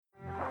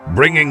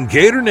bringing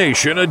Gator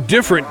Nation a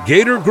different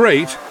Gator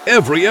great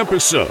every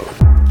episode.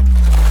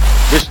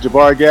 This is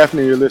Jabar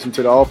Gaffney. You're listening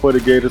to the All for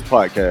the Gators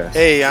podcast.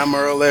 Hey, I'm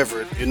Earl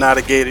Everett. You're not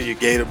a Gator, you're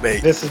Gator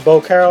bait. This is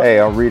Bo Carroll. Hey,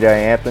 I'm Rita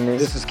Anthony.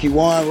 This is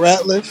Kewan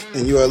Ratliff,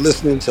 and you are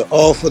listening to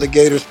All for the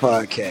Gators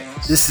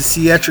podcast. This is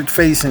Theatric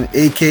Facing,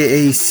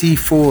 a.k.a.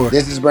 C4.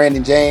 This is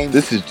Brandon James.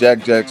 This is Jack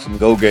Jackson.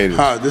 Go Gators.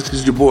 Hi, this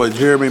is your boy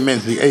Jeremy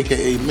Mincy,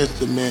 a.k.a.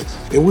 Mr.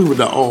 Mintz, and we were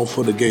the All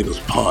for the Gators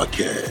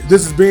podcast.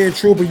 This is Ben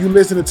Trooper. You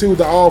listening to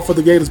the All for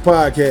the Gators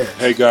podcast.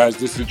 Hey guys,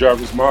 this is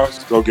Jarvis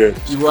Moss. Go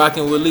Gators. You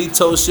rocking with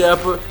Lito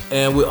Shepherd,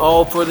 and we're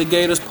All for the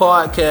Gators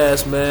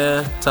podcast,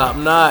 man. Top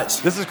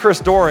notch. This is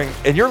Chris Doring,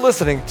 and you're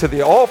listening to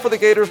the All for the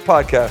Gators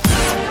podcast.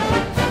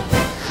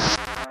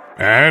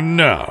 And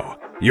now,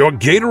 your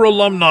Gator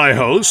alumni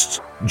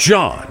hosts,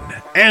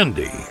 John,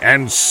 Andy,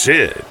 and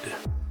Sid.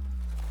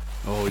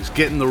 Oh, he's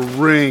getting the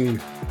ring.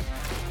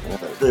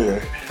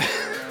 There.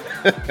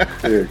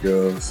 There it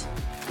goes.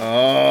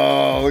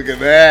 Oh, look at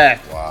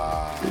that.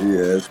 Wow.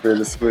 Yeah, it's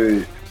pretty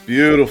sweet.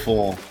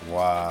 Beautiful.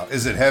 Wow.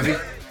 Is it heavy?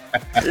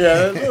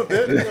 Yeah, a little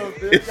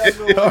bit. Got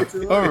a little bit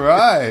to it. All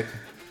right.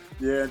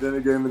 Yeah, then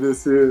they gave me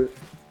this here.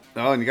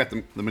 Oh, and you got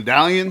the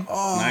medallion.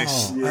 Oh,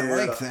 nice. Yeah.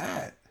 I like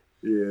that.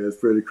 Yeah, it's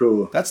pretty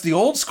cool. That's the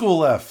old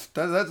school F.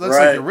 That's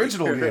right. like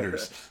original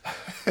Gators.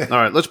 All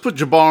right, let's put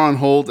Jabar on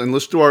hold and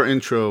let's do our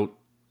intro.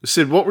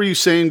 Sid, what were you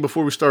saying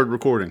before we started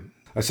recording?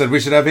 I said we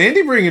should have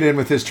Andy bring it in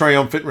with his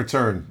triumphant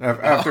return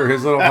after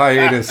his little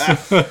hiatus.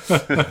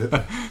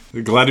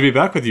 Glad to be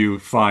back with you,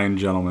 fine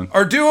gentlemen.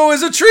 Our duo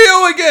is a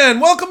trio again.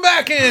 Welcome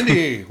back,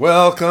 Andy.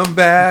 Welcome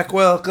back,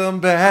 welcome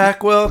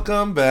back,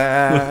 welcome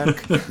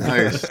back.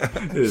 Nice.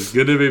 It's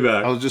good to be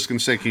back. I was just going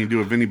to say, can you do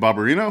a Vinny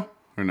Barbarino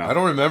or not? I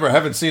don't remember. I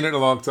haven't seen it in a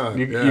long time.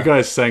 You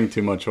guys sang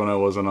too much when I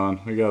wasn't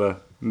on. We got to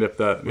nip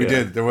that. We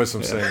did. There was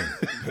some singing.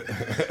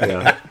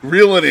 Yeah.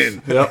 Reel it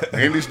in. Yep.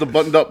 Andy's the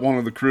buttoned up one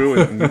of the crew,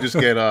 and we just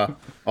get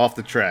off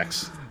the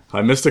tracks.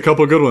 I missed a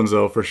couple good ones,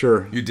 though, for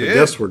sure. You did? The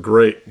guests were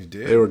great. You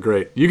did? They were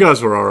great. You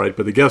guys were all right,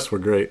 but the guests were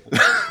great.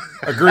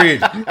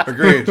 Agreed.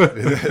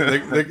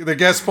 The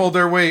guests pulled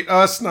their weight.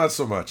 Us, not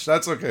so much.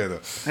 That's okay,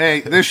 though.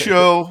 Hey, this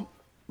show's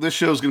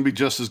going to be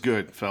just as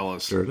good,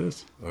 fellas. Sure it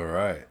is. All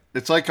right.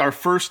 It's like our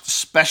first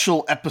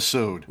special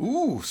episode.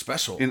 Ooh,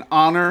 special. In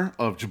honor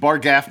of Jabar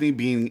Gaffney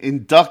being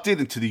inducted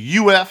into the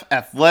UF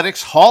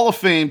Athletics Hall of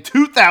Fame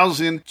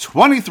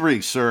 2023,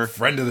 sir.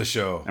 Friend of the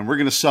show. And we're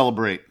going to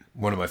celebrate.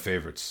 One of my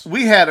favorites.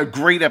 We had a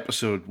great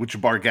episode with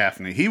Jabar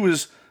Gaffney. He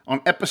was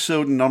on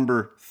episode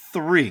number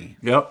 3.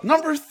 Yep.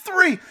 Number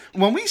 3.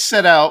 When we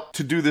set out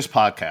to do this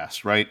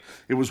podcast, right,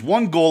 it was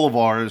one goal of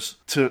ours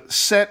to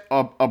set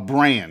a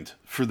brand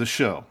for the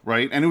show,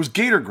 right? And it was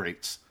Gator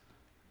Greats.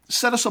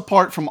 Set us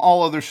apart from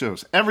all other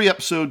shows. Every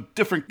episode,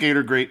 different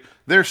Gator great,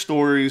 their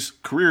stories,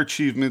 career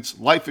achievements,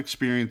 life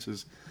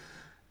experiences.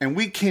 And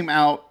we came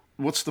out,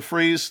 what's the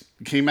phrase?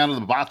 Came out of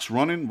the box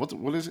running? What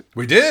is it?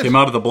 We did. Came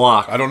out of the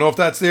block. I don't know if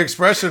that's the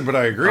expression, but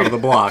I agree. Out of the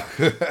block.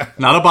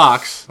 Not a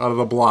box, out of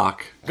the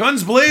block.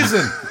 Guns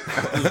blazing.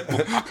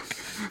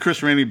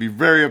 Chris Rainey would be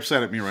very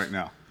upset at me right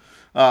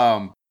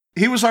now.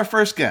 He was our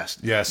first guest.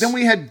 Yes. Then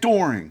we had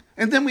Doring.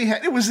 And then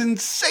it was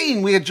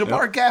insane. We had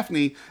Jabar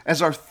Gaffney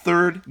as our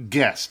third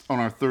guest on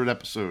our third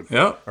episode.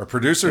 Yep. Our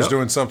producer's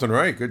doing something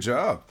right. Good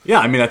job. Yeah,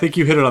 I mean, I think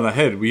you hit it on the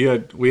head.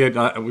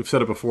 We've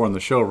said it before on the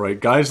show, right?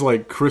 Guys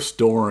like Chris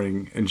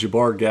Doring and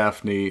Jabar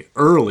Gaffney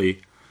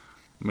early.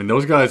 I mean,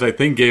 those guys, I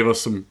think, gave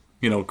us some,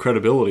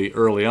 credibility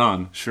early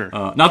on. Sure.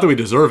 Not that we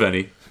deserve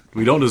any.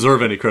 We don't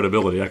deserve any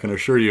credibility. I can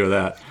assure you of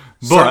that.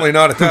 Certainly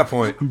not at that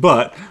point.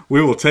 But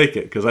we will take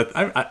it because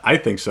I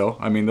think so.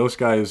 I mean, those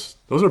guys,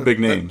 those are big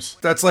names.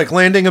 That's like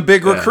landing a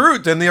big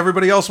recruit, and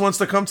everybody else wants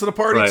to come to the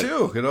party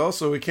too.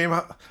 So we came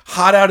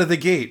hot out of the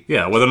gate.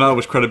 Yeah, whether or not it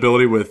was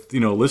credibility with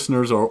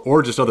listeners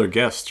or just other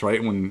guests,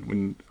 right?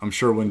 When I'm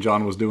sure when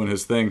John was doing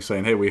his thing,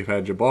 saying, "Hey, we've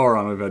had Jabar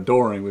on, we've had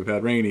Doring, we've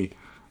had Rainey,"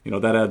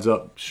 that adds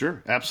up.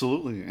 Sure,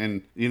 absolutely,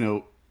 and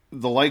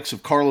the likes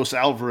of Carlos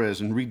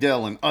Alvarez and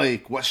Riedel and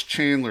Ike, Wes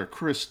Chandler,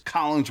 Chris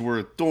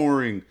Collinsworth,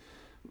 Doring.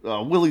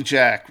 Willie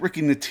Jack,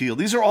 Ricky Natil.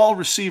 These are all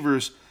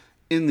receivers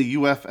in the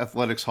UF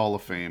Athletics Hall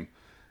of Fame.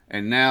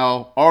 And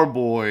now our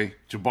boy,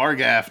 Jabar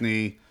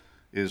Gaffney,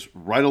 is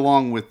right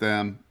along with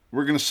them.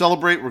 We're going to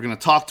celebrate. We're going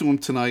to talk to him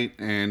tonight.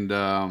 And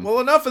well,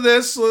 enough of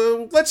this.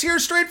 Let's hear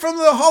straight from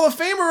the Hall of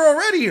Famer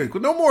already.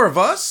 No more of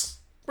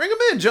us. Bring him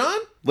in, John.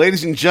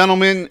 Ladies and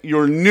gentlemen,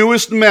 your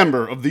newest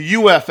member of the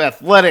UF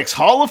Athletics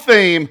Hall of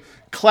Fame,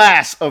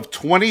 class of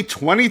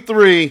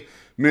 2023,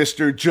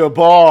 Mr.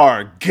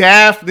 Jabar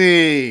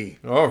Gaffney.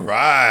 All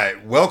right.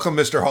 Welcome,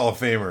 Mr. Hall of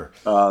Famer.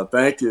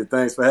 Thank you.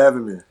 Thanks for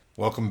having me.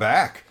 Welcome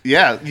back.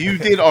 Yeah, you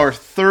did our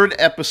third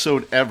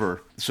episode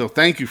ever. So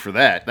thank you for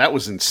that. That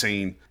was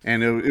insane.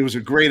 And it was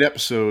a great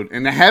episode.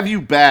 And to have you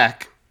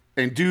back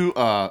and do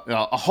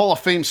a Hall of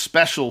Fame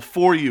special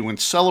for you and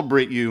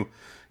celebrate you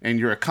and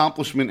your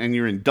accomplishment and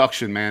your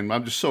induction, man,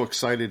 I'm just so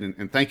excited.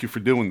 And thank you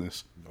for doing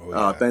this. Oh,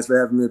 yeah. Thanks for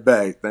having me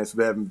back.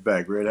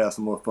 Ready to have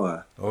some more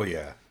fun. Oh,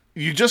 yeah.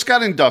 You just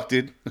got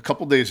inducted a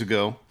couple days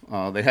ago.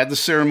 They had the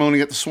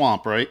ceremony at the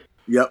Swamp, right?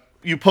 Yep.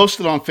 You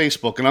posted on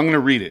Facebook, and I'm going to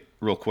read it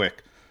real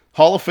quick.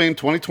 Hall of Fame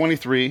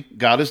 2023,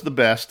 God is the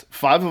best.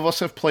 5 of us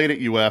have played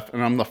at UF,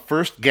 and I'm the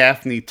first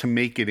Gaffney to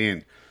make it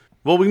in.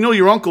 Well, we know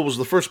your uncle was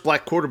the first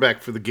black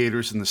quarterback for the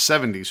Gators in the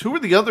 70s. Who were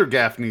the other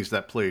Gaffneys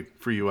that played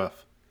for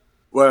UF?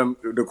 Well,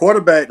 the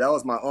quarterback, that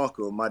was my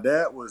uncle. My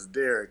dad was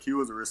Derek. He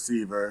was a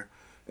receiver.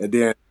 And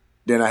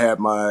then I had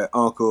my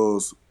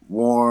uncles,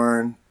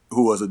 Warren,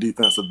 who was a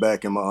defensive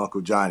back, and my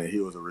uncle Johnny. He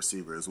was a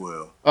receiver as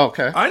well.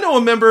 Okay. I know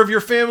a member of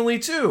your family,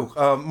 too.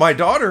 My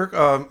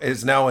daughter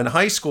is now in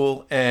high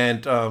school,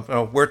 and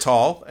we're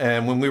tall.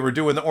 And when we were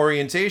doing the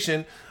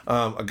orientation,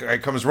 a guy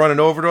comes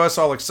running over to us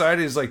all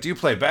excited. He's like, do you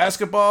play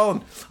basketball?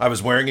 And I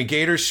was wearing a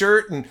Gators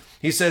shirt, and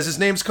he says his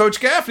name's Coach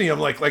Gaffney. I'm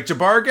like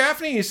Jabar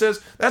Gaffney? He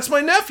says, that's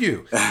my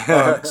nephew.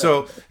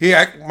 So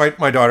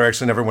my daughter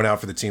actually never went out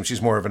for the team.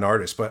 She's more of an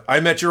artist. But I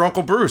met your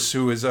Uncle Bruce,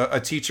 who is a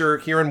teacher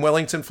here in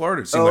Wellington,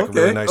 Florida. Seemed like a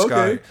really nice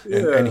guy.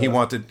 Yeah. And he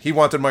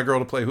wanted my girl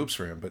to play hoops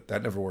for him, but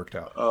that never worked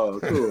out. Oh,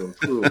 cool.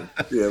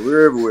 Yeah,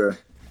 we're everywhere.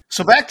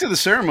 So back to the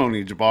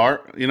ceremony,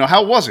 Jabar.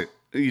 How was it?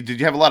 Did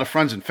you have a lot of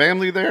friends and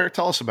family there?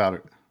 Tell us about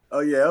it. Oh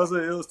yeah, it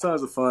was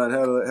tons of fun.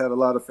 Had a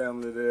lot of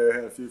family there.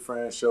 Had a few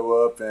friends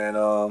show up,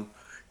 and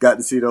got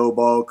to see the old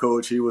ball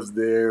coach. He was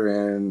there,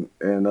 and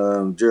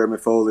Jeremy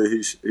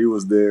Foley. He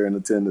was there in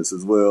attendance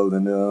as well,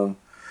 and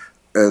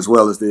as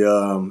well as the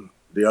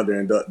other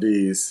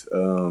inductees.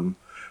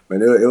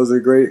 Man, it was a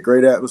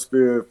great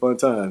atmosphere, fun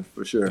time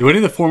for sure. Do any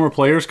of the former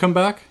players come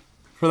back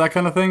for that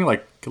kind of thing,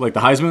 like the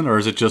Heisman, or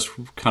is it just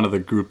kind of the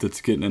group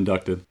that's getting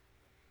inducted?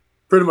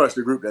 Pretty much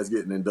the group that's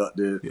getting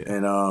inducted, yeah.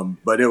 And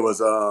but it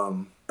was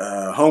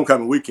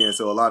homecoming weekend,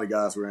 so a lot of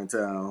guys were in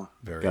town.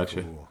 Very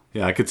gotcha. Cool.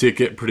 Yeah, I could see it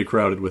get pretty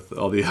crowded with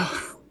all the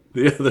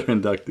other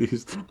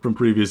inductees from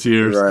previous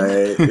years.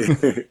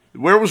 Right.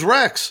 Where was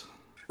Rex?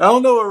 I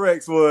don't know what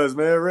Rex was,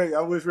 man.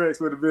 I wish Rex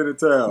would have been in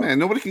town. Man,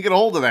 nobody can get a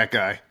hold of that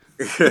guy.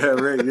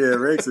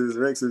 Rex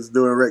is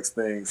doing Rex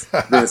things,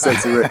 being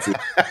sexy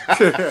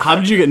Rexy. How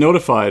did you get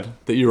notified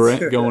that you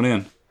were going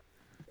in?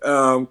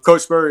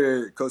 Coach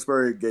Spurrier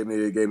gave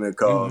me a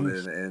call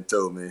and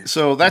told me.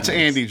 So that's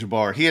Andy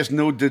Jabar. He has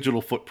no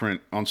digital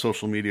footprint on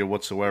social media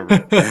whatsoever.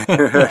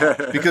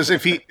 Because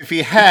if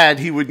he had,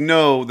 he would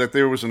know that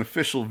there was an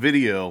official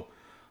video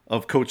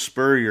of Coach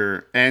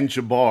Spurrier and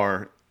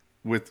Jabar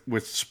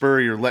with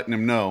Spurrier letting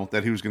him know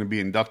that he was going to be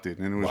inducted,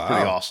 and it was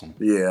pretty awesome.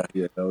 Yeah,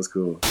 that was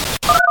cool.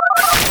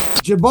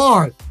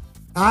 Jabar,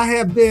 I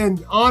have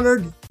been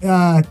honored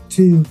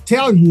to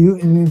tell you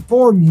and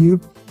inform you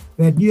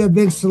that you have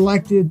been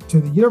selected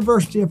to the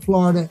University of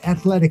Florida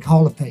Athletic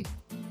Hall of Fame.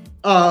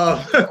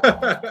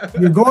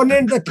 You're going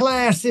into the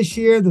class this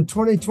year, the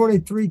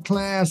 2023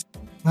 class.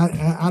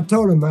 I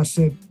told him, I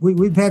said,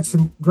 we've had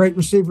some great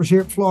receivers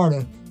here at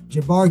Florida.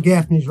 Jabar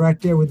Gaffney's right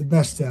there with the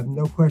best of them,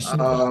 no question.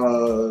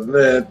 Oh,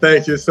 man,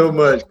 thank you so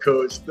much,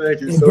 Coach.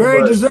 Thank you so much.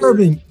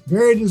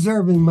 Very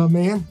deserving, my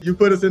man. You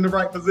put us in the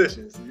right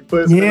positions. You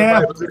put us in the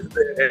right positions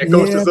and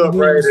coached us up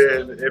right,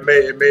 and it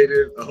made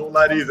it a whole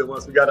lot easier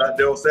once we got out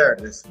there on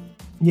Saturdays.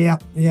 Yeah.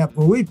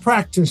 Well, we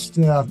practiced.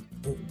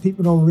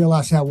 People don't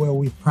realize how well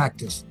we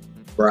practiced.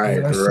 Right.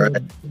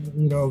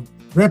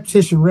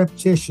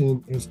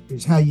 Repetition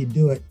is how you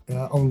do it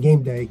on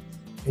game day.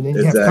 And then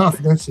you have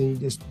confidence,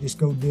 and you just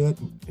go do it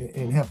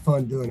and have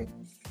fun doing it.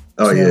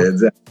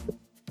 Exactly.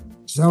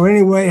 So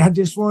anyway, I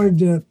just wanted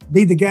to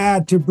be the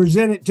guy to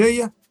present it to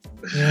you.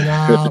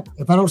 And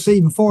if I don't see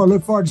you before, I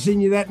look forward to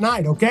seeing you that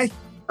night, okay?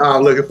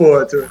 I'm looking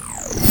forward to it.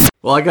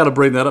 Well, I got to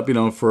bring that up,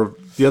 for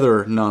the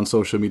other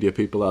non-social media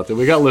people out there.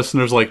 We got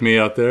listeners like me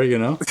out there,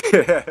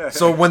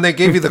 So when they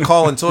gave you the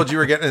call and told you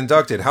were getting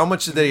inducted, how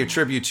much did they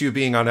attribute to you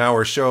being on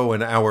our show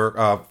and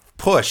our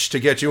push to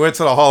get you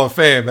into the Hall of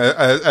Fame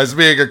as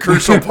being a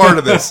crucial part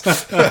of this?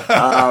 Man,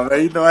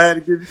 I had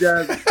to give you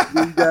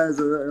guys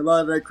a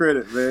lot of that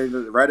credit,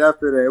 man. Right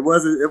after that,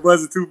 it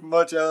wasn't too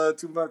much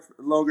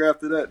longer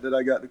after that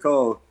I got the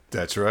call.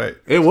 That's right.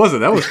 It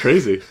wasn't. That was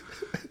crazy.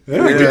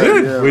 Yeah, we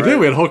did. We did.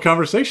 We had a whole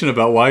conversation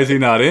about why is he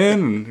not in,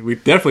 and we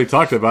definitely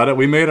talked about it.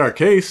 We made our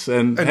case,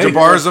 and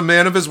Jabar's a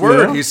man of his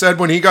word. He said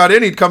when he got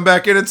in, he'd come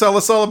back in and tell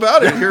us all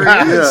about it. Here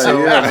he is.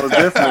 Well,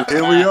 definitely.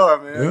 Here we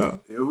are, man. Yeah.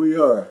 Here we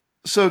are.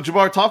 So,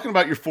 Jabar, talking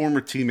about your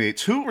former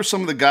teammates, who were some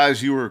of the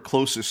guys you were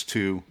closest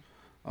to?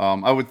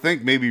 I would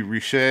think maybe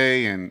Riche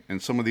and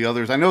some of the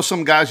others. I know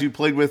some guys you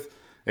played with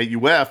at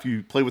UF.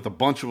 You played with a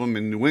bunch of them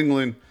in New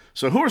England.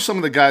 So who are some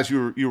of the guys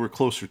you were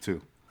closer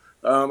to?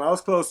 I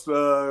was close,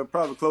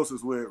 probably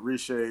closest with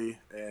Riche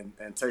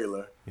and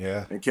Taylor.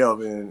 Yeah. And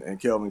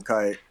Kelvin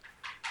Kite.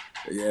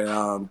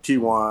 Yeah,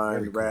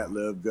 Keywan,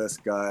 Ratliff, Gus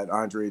Scott,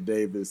 Andre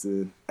Davis,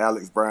 and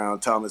Alex Brown,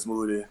 Thomas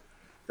Moody.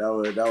 That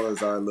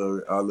was our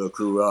little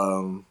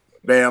crew.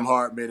 Bam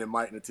Hartman and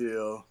Mike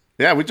Natil.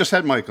 Yeah, we just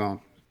had Mike on.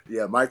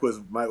 Yeah, Mike was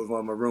one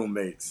of my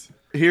roommates.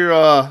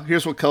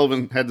 Here's what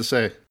Kelvin had to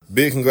say.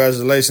 Big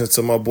congratulations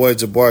to my boy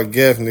Jabar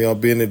Gaffney on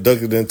being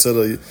inducted into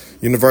the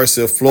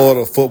University of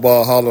Florida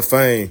Football Hall of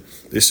Fame.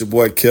 This your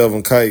boy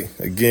Kelvin Kite.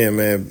 Again,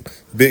 man,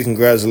 big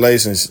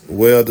congratulations.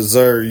 Well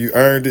deserved. You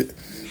earned it.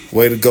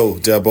 Way to go,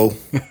 Jabo.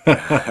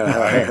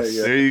 Nice.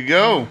 There you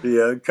go.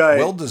 Yeah, okay.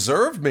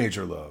 Well-deserved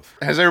major love.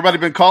 Has everybody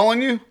been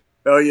calling you?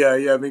 Oh, yeah.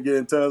 I've been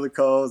getting tons of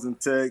calls and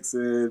texts,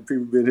 and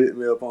people been hitting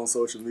me up on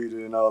social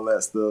media and all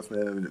that stuff,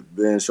 man.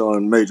 Been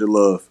showing major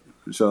love.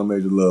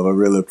 I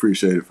really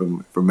appreciate it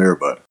from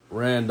everybody.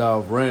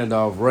 Randolph.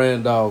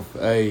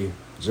 Hey,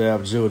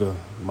 Jab Judah,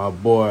 my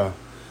boy,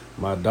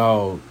 my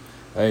dog.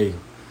 Hey,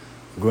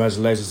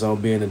 congratulations on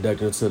being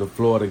inducted into the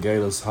Florida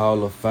Gators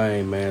Hall of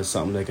Fame, man.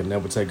 Something they can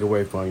never take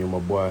away from you, my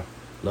boy.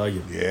 Love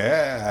you.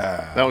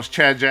 Yeah. That was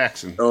Chad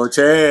Jackson. Oh,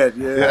 Chad.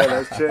 Yeah,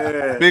 that's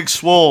Chad. Big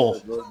Swole.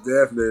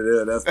 Definitely.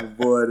 Yeah, that's my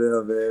boy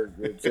there, man.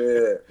 Big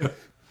Chad.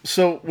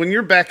 So when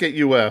you're back at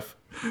UF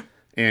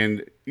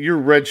and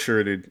you're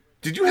redshirted,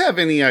 did you have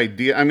any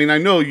idea? I mean, I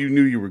know you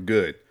knew you were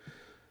good,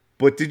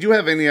 but did you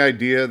have any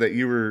idea that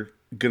you were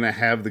going to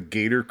have the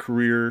Gator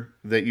career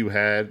that you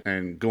had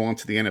and go on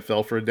to the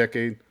NFL for a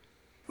decade?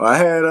 I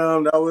had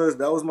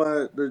that was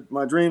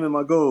my dream and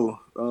my goal.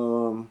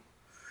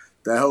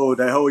 That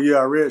whole year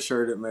I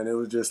redshirted, man, it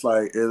was just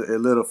like it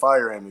lit a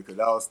fire in me because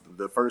that was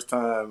the first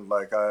time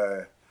like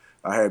I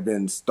had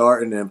been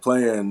starting and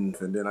playing,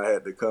 and then I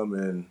had to come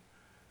and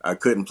I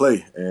couldn't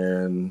play,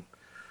 and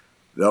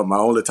my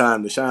only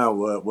time to shine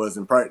was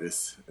in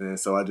practice, and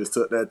so I just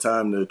took that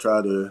time to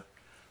try to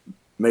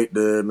make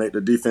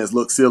the defense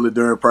look silly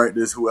during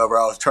practice. Whoever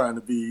I was trying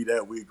to be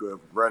that week,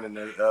 running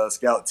the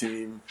scout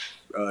team,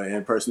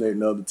 impersonating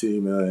the other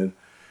team,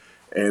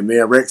 and me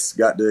and Rex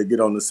got to get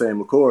on the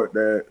same accord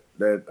that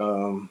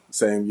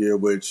same year,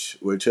 which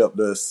helped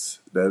us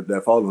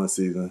that following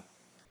season.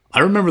 I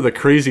remember the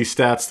crazy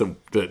stats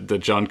that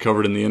John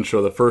covered in the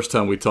intro the first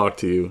time we talked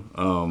to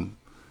you.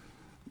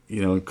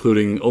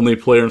 Including only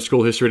player in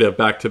school history to have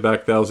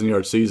back-to-back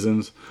 1,000-yard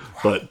seasons.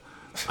 But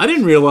I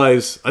didn't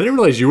realize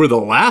you were the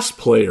last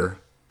player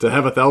to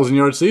have a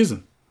 1,000-yard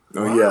season.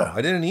 Oh, wow, yeah.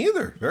 I didn't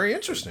either. Very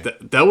interesting.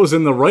 That was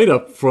in the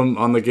write-up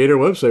on the Gator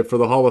website for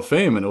the Hall of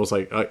Fame, and it was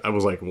like I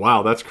was like,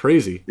 wow, that's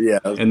crazy. Yeah.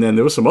 And then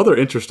there was some other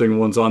interesting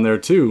ones on there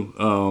too.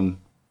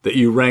 That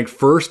you ranked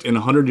first in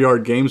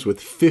 100-yard games with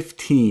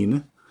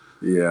 15.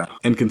 Yeah.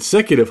 And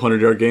consecutive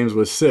 100-yard games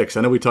with 6.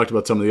 I know we talked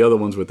about some of the other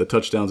ones with the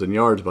touchdowns and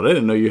yards, but I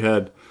didn't know you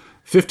had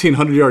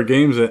 1,500-yard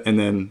games and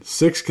then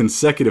 6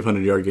 consecutive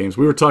 100-yard games.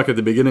 We were talking at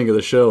the beginning of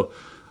the show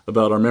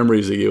about our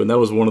memories of you, and that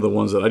was one of the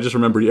ones that I just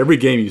remember. Every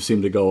game you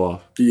seemed to go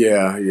off.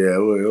 Yeah,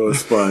 it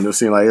was fun. It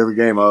seemed like every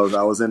game I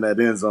was in that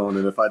end zone,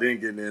 and if I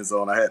didn't get in the end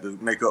zone, I had to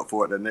make up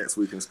for it the next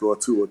week and score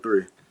 2 or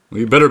 3. Well,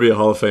 you better be a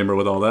Hall of Famer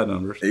with all that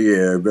numbers.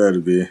 Yeah, it better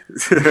be.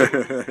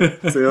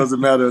 So it was a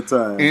matter of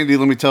time. Andy,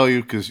 let me tell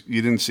you, because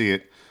you didn't see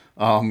it,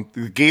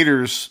 the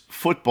Gators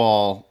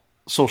football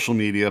social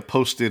media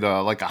posted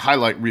like a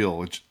highlight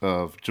reel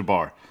of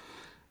Jabar,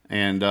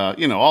 and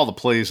all the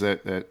plays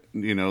that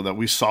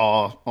we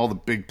saw, all the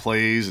big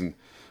plays, and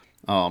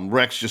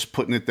Rex just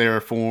putting it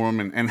there for him,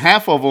 and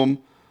half of them,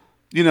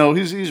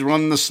 he's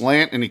running the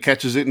slant and he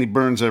catches it and he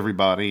burns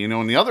everybody,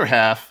 and the other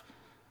half,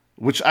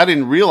 which I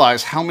didn't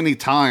realize how many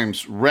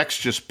times Rex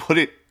just put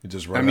it.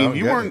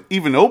 You weren't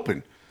even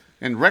open,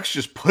 and Rex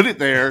just put it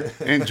there,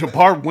 and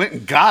Jabar went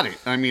and got it.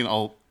 I mean,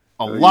 a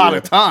lot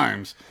of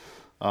times.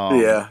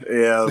 Yeah,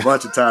 a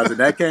bunch of times, and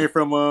that came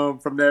from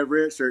that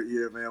red shirt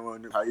year, man.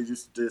 When how you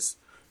just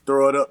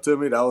throw it up to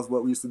me. That was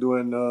what we used to do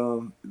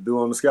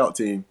on the scout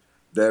team.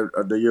 That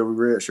the year we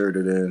red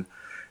shirted, and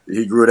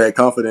he grew that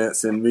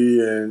confidence in me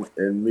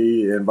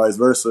and vice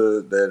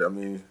versa.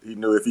 That he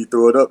knew if he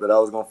threw it up that I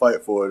was gonna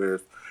fight for it.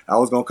 If I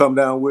was going to come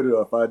down with it,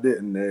 or if I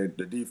didn't,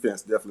 the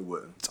defense definitely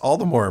wouldn't. It's all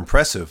the more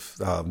impressive,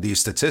 these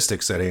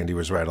statistics that Andy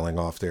was rattling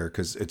off there,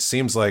 because it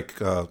seems like,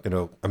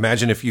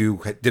 imagine if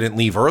you didn't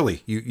leave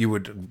early. You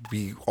would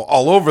be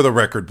all over the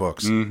record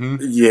books. Mm-hmm.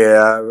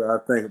 Yeah, I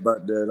think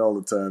about that all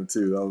the time,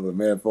 too. I was like,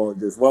 man, for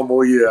just one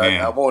more year.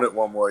 I wanted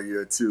one more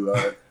year, too.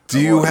 Do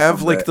you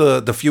have like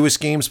the fewest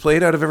games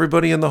played out of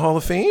everybody in the Hall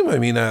of Fame? I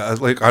mean,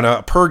 like on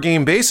a per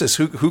game basis,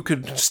 who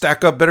could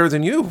stack up better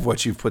than you?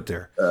 What you've put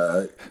there?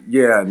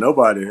 Yeah,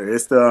 nobody.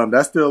 It's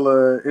that's still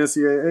a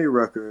NCAA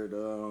record.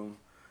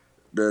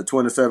 The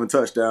 27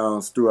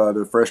 touchdowns throughout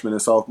the freshman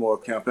and sophomore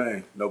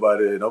campaign.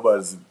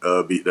 Nobody's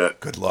beat that.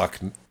 Good luck.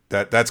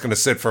 That's going to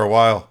sit for a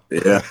while.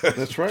 Yeah,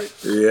 that's right.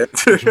 Yeah,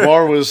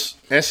 Jabar was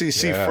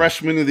SEC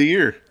Freshman of the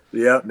Year.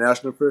 Yeah,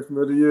 National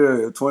Freshman of the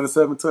Year,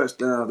 27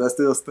 touchdowns. That's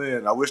still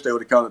staying. I wish they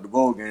would have counted the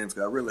bowl games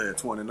because I really had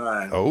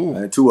 29. Oh.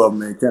 And 2 of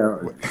them ain't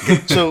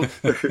counted. So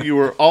you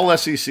were all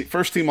SEC,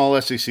 first team all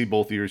SEC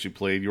both years you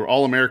played. You were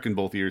all American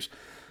both years.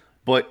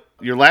 But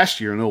your last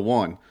year in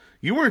 2001,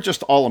 you weren't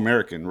just all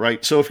American,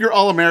 right? So if you're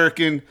all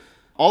American,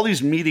 all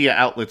these media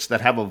outlets that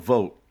have a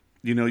vote,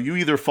 you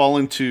either fall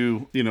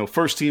into,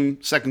 first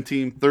team, second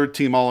team, third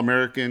team all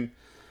American.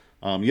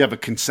 You have a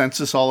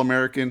consensus all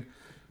American.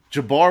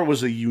 Jabar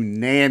was a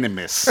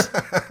unanimous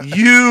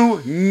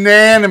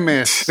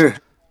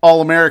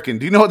All-American.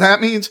 Do you know what that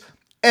means?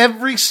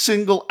 Every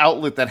single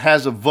outlet that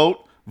has a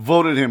vote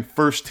voted him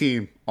first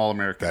team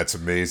All-American. That's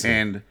amazing.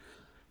 And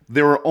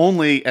there were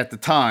only, at the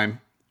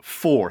time,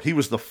 4. He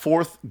was the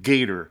 4th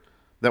Gator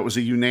that was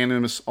a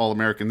unanimous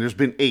All-American. There's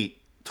been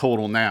 8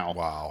 total now.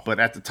 Wow. But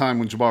at the time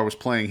when Jabar was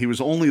playing, he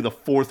was only the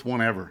fourth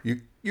one ever.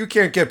 You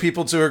can't get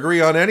people to agree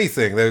on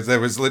anything. There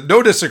was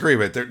no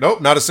disagreement.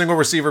 Nope, not a single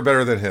receiver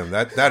better than him.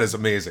 That is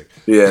amazing.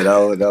 Yeah,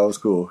 that was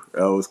cool.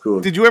 That was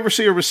cool. Did you ever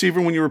see a receiver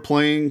when you were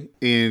playing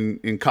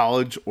in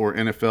college or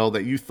NFL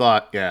that you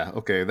thought, yeah,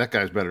 okay, that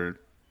guy's better,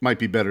 might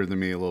be better than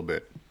me a little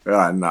bit?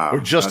 Nah. Or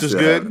just as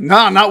good?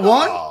 Nah, not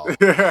one? Oh.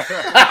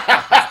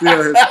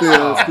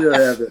 still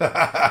have it.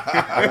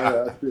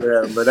 I still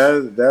have it. But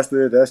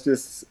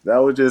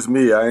that was just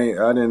me.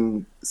 I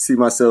didn't see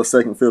myself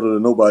second fiddle to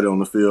nobody on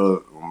the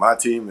field, on my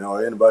team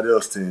or anybody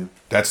else's team.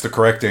 That's the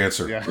correct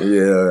answer.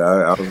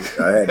 Yeah,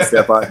 I had to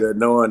step out there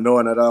knowing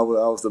that I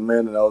was the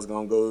man and I was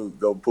gonna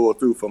go pull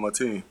through for my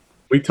team.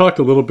 We talked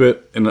a little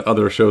bit in the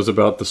other shows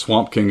about the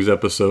Swamp Kings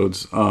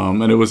episodes,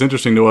 and it was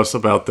interesting to us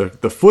about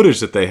the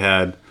footage that they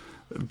had.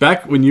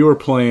 Back when you were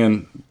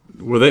playing,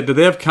 did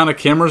they have kind of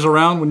cameras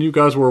around when you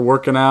guys were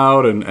working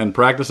out and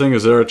practicing?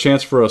 Is there a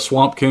chance for a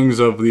Swamp Kings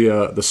of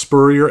the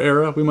Spurrier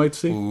era we might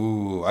see?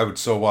 Ooh, I would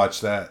so watch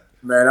that.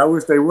 Man, I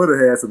wish they would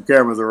have had some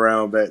cameras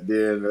around back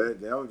then.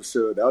 That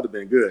would have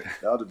been good.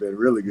 That would have been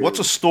really good. What's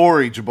a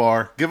story,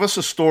 Jabar? Give us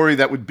a story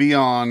that would be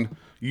on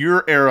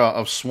your era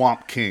of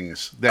Swamp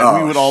Kings that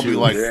we would all be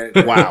like,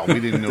 wow,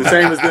 we didn't know the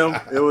same as them.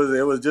 It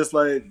was just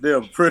like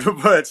them, pretty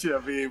much. I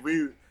mean,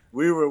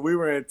 we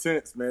were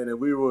intense, man, and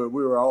we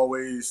were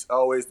always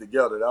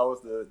together. That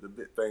was the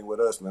big thing with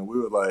us, man. We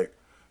were like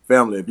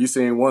family. If you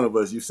seen one of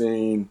us, you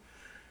seen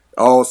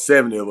all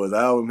 70 of us.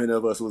 However many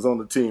of us was on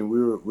the team.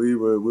 We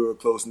were a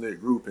close knit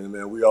group, and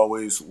man, we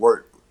always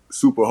worked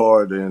super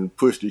hard and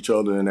pushed each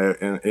other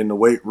in the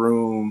weight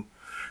room,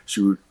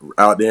 shoot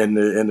out there in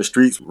the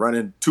streets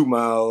running 2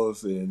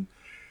 miles, and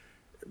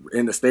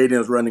in the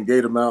stadiums running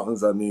Gator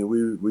Mountains. I mean,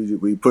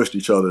 we pushed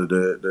each other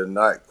to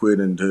not quit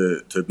and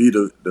to be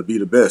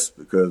the best,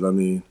 because I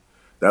mean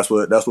that's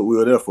what we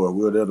were there for.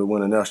 We were there to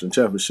win a national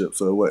championship,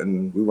 so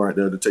we weren't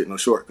there to take no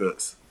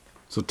shortcuts.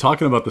 So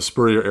talking about the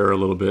Spurrier era a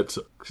little bit,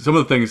 some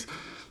of the things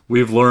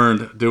we've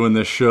learned doing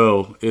this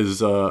show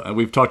is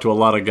we've talked to a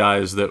lot of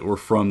guys that were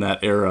from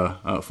that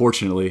era.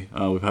 Fortunately,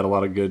 we've had a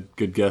lot of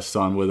good guests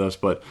on with us,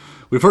 but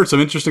we've heard some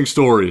interesting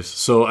stories.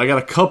 So I got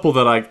a couple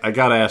that I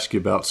got to ask you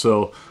about.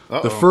 So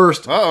the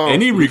first,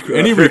 any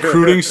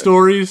recruiting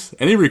stories?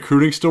 Any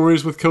recruiting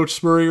stories with Coach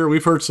Spurrier?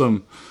 We've heard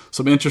some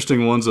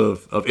interesting ones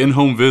of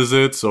in-home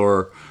visits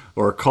or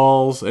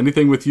calls.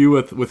 Anything with you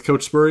with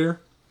Coach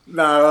Spurrier?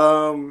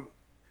 Nah.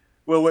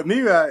 Well, with me,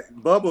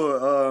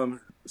 Bubba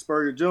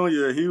Spurrier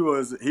Jr., he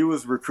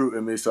was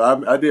recruiting me, so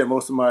I did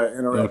most of my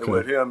interacting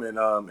with him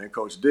and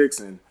Coach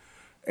Dixon,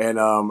 and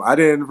I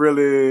didn't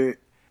really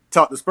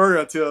talk to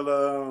Spurrier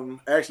until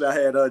actually I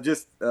had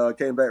just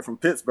came back from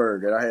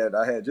Pittsburgh, and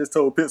I had just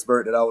told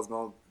Pittsburgh that I was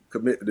going to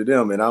commit to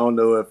them, and I don't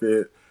know if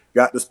it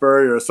got to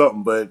Spurrier or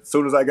something, but as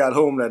soon as I got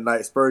home that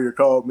night, Spurrier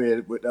called me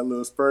with that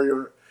little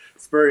Spurrier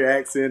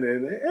accent,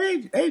 and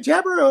hey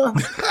Jabar,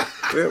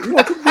 we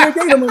want to be a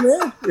Gator,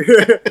 man.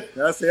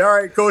 And I said, all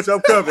right, Coach, I'm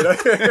coming.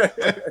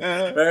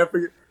 I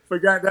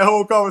forgot that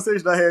whole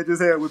conversation I had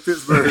just had with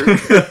Pittsburgh.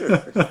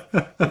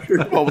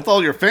 Well, with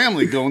all your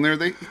family going there,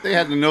 they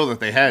had to know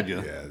that they had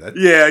you.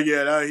 Yeah.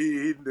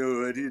 He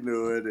knew it. He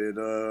knew it,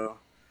 and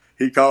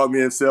he called me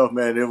himself,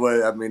 man.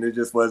 It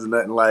just wasn't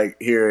nothing like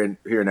hearing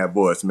that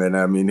voice, man.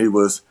 I mean, he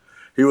was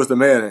the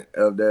man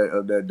of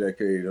that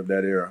decade, of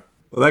that era.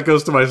 Well, that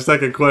goes to my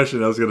second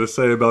question I was going to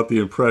say about the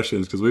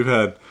impressions, because we've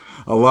had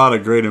a lot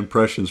of great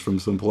impressions from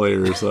some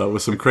players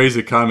with some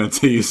crazy comments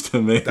he used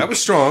to make. That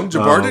was strong.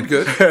 Jabar did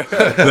good.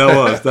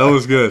 That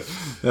was good.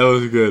 That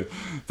was good.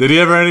 Did he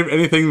ever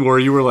anything where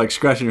you were like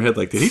scratching your head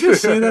like, did he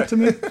just say that to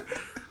me?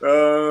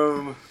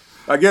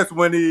 I guess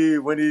when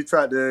he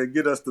tried to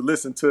get us to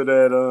listen to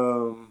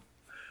that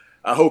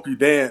I Hope You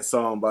Dance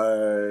song by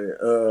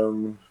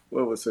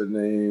what was her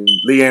name?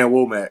 Leanne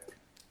Womack.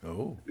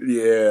 Oh.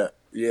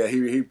 Yeah,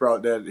 he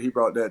brought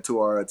that to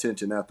our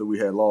attention after we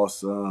had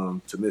lost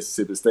to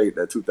Mississippi State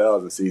that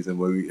 2000 season,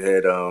 where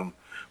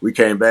we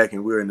came back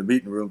and we were in the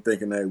meeting room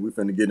thinking that we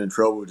finna get in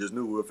trouble. We just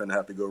knew we were finna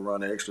have to go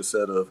run an extra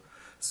set of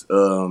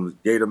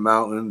Gator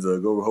Mountains or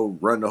go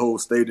run the whole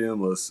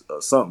stadium or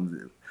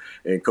something.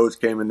 And Coach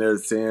came in there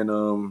saying,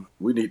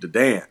 "We need to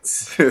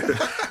dance. y'all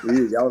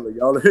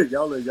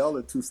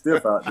are too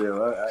stiff out there.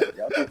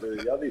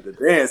 Y'all need to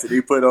dance." And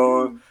he put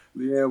on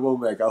Leanne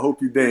Womack, "I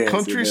Hope You Dance."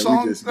 Country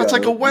song? That's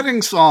like a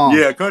wedding song.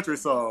 Yeah, country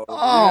song.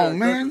 Oh, yeah,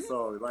 man.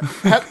 Song.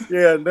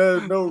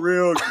 No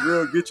real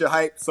get your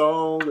hype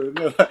song.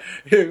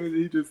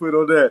 He just put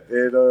on that.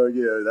 And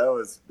that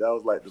was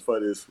like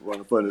one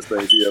of the funniest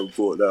things he ever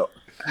pulled out.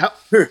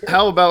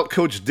 How about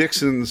Coach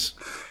Dixon's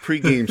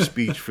pregame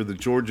speech for the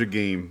Georgia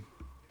game?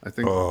 I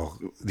think. Oh,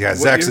 yeah.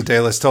 Zach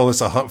Sedalis told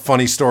us a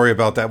funny story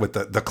about that with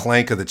the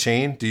clank of the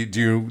chain. Do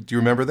you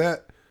remember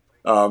that?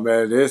 Oh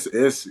man, this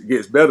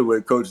gets better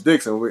with Coach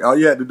Dixon. All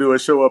you had to do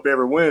is show up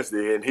every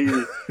Wednesday, and he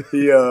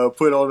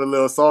put on a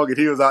little song, and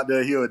he was out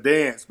there. He would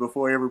dance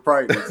before every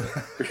practice.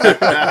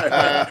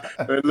 a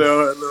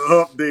little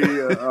hump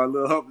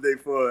day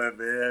for him,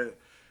 man.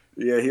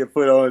 Yeah, he'll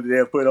put on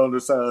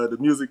the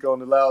music on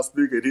the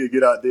loudspeaker, and he'll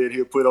get out there and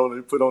he'll put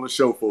on a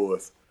show for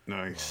us.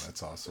 Nice. Oh,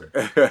 that's awesome.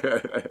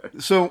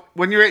 So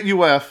when you're at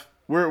UF,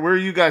 where are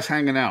you guys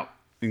hanging out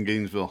in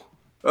Gainesville?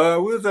 We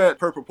was at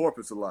Purple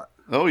Porpoise a lot.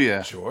 Oh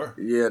yeah, sure.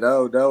 Yeah,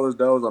 that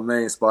was our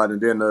main spot,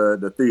 and then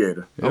the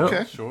theater. Yep.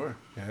 Okay, sure.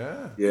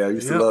 Yeah. Yeah, I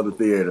used to love the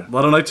theater. A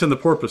lot of nights in the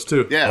Porpoise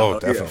too. Yeah. Oh,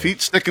 definitely.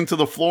 Feet sticking to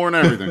the floor and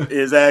everything.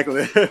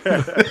 Exactly.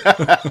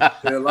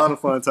 Yeah, a lot of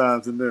fun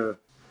times in there.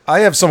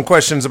 I have some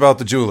questions about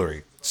the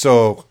jewelry.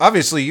 So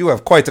obviously you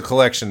have quite the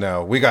collection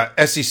now. We got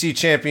SEC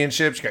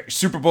championships, you got your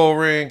Super Bowl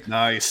ring.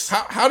 Nice.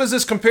 How does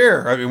this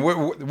compare? I mean,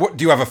 what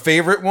do you have a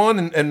favorite one,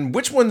 and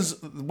which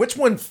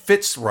one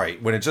fits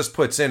right when it just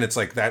puts in? It's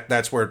like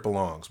that's where it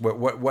belongs.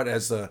 What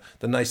has the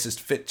nicest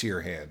fit to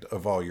your hand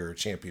of all your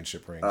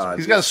championship rings?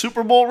 He's got a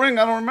Super Bowl ring.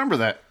 I don't remember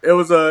that. It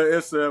was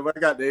I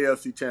got the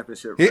AFC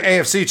championship ring.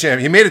 AFC champion.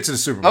 He made it to the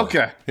Super Bowl.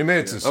 Okay. He made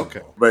it to the Super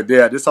Bowl. But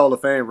yeah, this Hall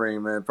of Fame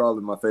ring, man,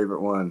 probably my favorite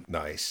one.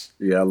 Nice.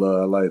 Yeah, I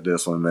like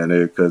this one,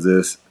 man, because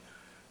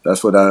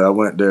that's what I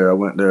went there. I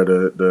went there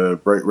to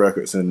break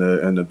records and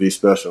to be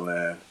special,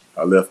 and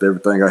I left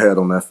everything I had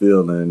on that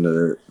field,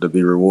 and to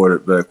be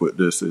rewarded back with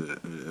this,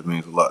 it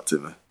means a lot to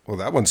me. Well,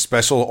 that one's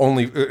special,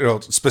 only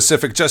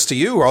specific just to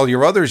you. All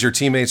your others, your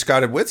teammates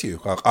got it with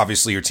you.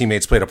 Obviously, your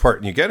teammates played a part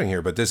in you getting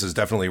here, but this is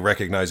definitely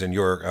recognizing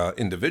your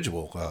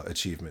individual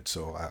achievement.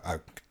 So I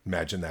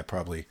imagine that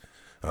probably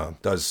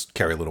does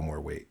carry a little more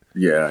weight.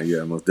 Yeah,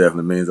 most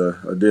definitely means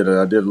I did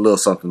a little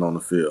something on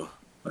the field,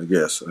 I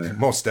guess.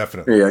 Most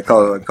definitely. Yeah, I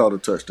caught a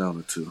touchdown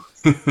or two.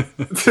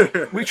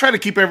 We try to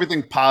keep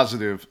everything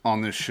positive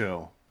on this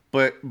show,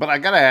 but I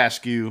got to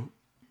ask you,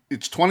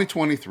 it's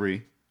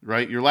 2023,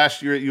 right? Your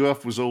last year at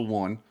UF was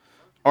 01,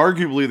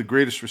 arguably the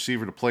greatest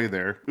receiver to play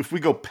there. If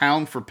we go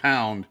pound for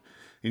pound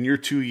in your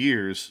 2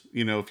 years,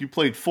 if you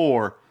played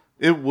 4,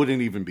 it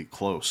wouldn't even be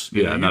close.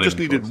 You just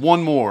needed close.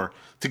 1 more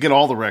to get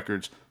all the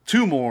records.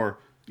 2 more,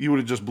 you would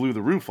have just blew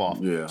the roof off.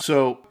 Yeah.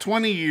 So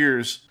 20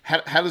 years,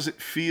 how does it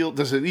feel?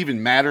 Does it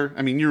even matter?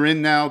 I mean, you're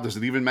in now. Does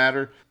it even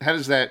matter? How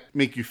does that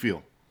make you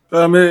feel?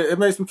 It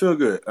makes me feel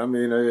good. I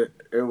mean,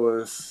 it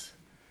was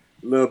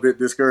a little bit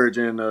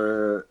discouraging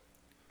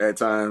at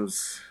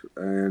times,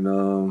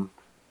 and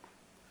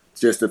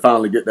just to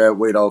finally get that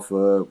weight off,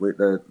 with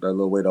that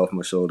little weight off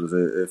my shoulders,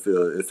 it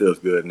feels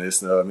good, and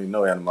it's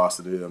no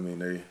animosity. I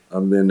mean,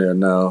 I'm in there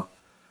now.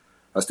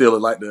 I still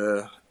would like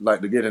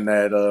to get in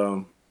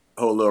that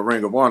whole little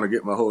Ring of Honor,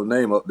 get my whole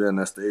name up there in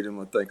that stadium.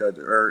 I think I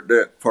earned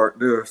that part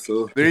there.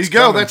 So there you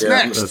go. That's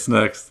next. That's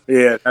next.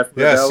 Yeah, that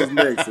was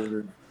next.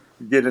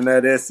 Getting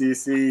that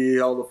SEC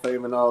Hall of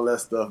Fame and all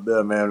that stuff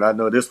there, man. I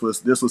know this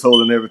was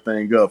holding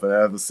everything up, and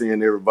I was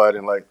seeing everybody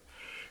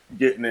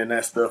getting in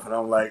that stuff, and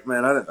I'm like,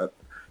 man, I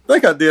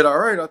think I did all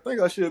right. I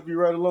think I should be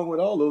right along with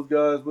all those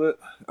guys, but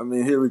I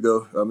mean, here we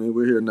go. I mean,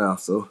 we're here now,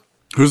 so.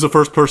 Who's the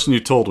first person you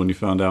told when you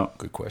found out?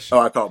 Good question.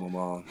 Oh, I called my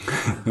mom.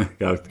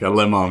 Gotta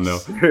let mom know.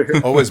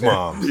 Always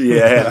mom.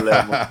 Yeah, I had to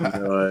let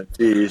mom know.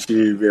 She's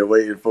been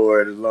waiting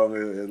for it as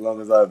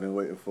long as I've been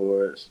waiting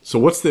for it. So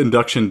what's the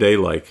induction day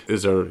like?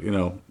 Is there,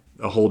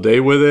 a whole day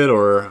with it,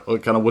 or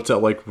kind of what's that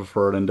like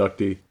for an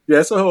inductee?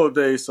 Yeah, it's a whole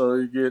day. So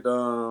you get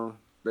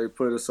they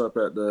put us up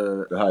at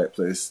the Hyatt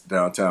place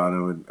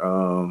downtown,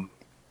 and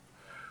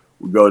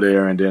we go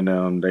there, and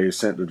then they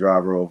sent the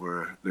driver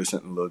over. They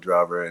sent the little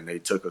driver, and they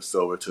took us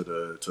over to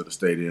the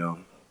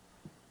stadium,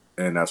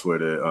 and that's where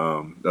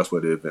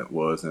the event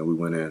was. And we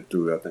went in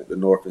through, I think, the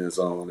north end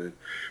zone, and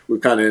we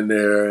were kind of in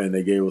there, and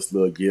they gave us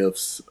little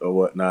gifts or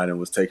whatnot, and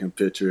was taking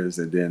pictures,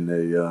 and then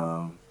they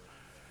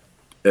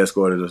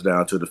escorted us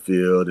down to the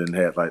field and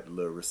had the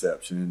little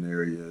reception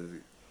area,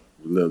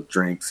 little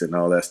drinks and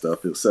all that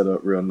stuff. It was set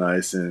up real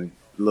nice, and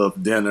little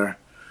dinner,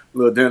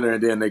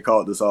 and then they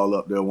called us all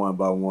up there one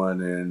by one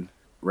and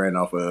ran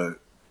off a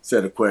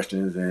set of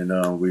questions,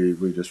 and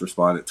we just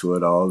responded to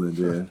it all,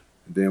 and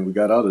then we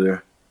got out of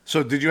there.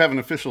 So did you have an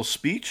official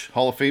speech,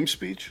 Hall of Fame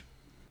speech?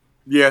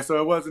 Yeah, so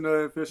it wasn't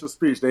an official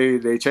speech.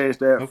 They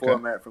changed that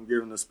format from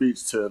giving a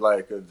speech to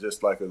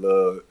just a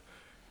little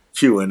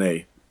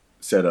Q&A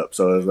setup.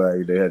 So it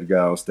was they had a guy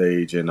on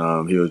stage, and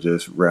he was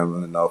just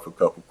rambling off a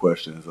couple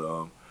questions,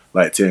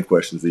 10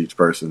 questions each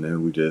person,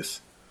 and we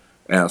just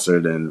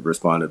answered and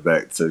responded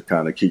back to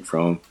kind of keep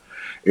from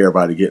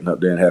everybody getting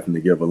up there and having to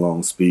give a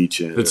long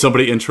speech. And did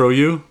somebody intro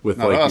you with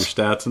your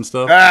stats and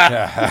stuff?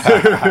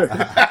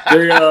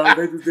 They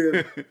just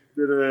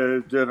did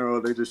a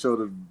general. They just showed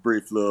a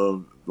brief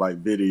little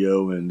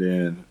video, and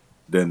then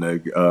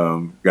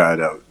the guy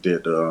that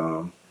did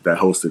that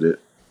hosted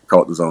it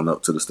called us on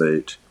up to the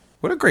stage.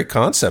 What a great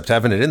concept,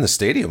 having it in the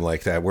stadium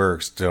like that, where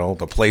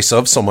the place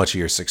of so much of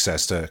your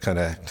success, to kind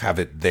of have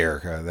it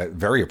there. That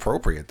very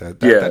appropriate.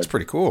 That's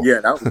pretty cool. Yeah,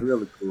 that was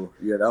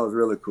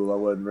really cool. I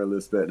wasn't really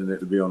expecting it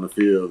to be on the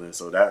field, and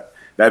so that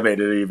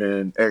made it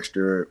even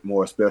extra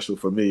more special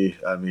for me.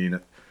 I mean,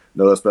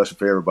 no, it's special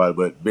for everybody,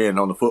 but being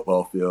on the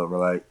football field,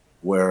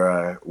 where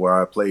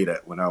I played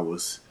at when I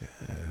was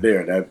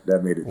there,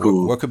 that made it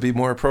cool. What could be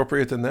more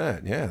appropriate than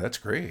that? Yeah, that's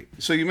great.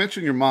 So you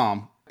mentioned your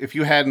mom. If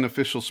you had an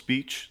official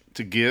speech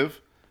to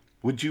give,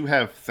 would you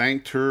have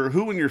thanked her?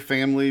 Who in your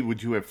family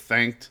would you have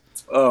thanked?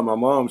 My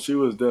mom, she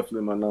was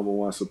definitely my number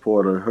one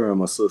supporter. Her and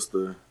my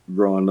sister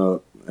growing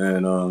up,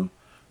 and I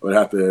would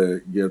have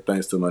to give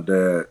thanks to my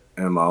dad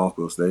and my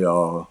uncles. They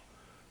all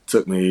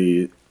took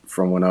me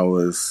from when I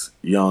was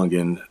young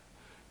and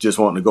just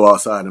wanting to go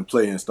outside and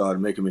play, and started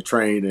making me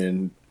train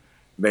and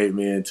made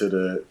me into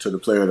the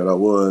player that I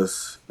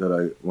was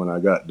when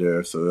I got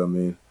there. So I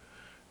mean,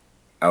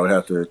 I would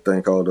have to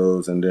thank all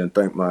those, and then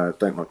thank my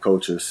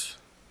coaches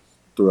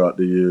throughout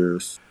the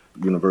years.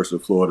 University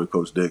of Florida,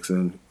 Coach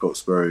Dixon, Coach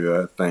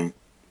Spurrier. I thank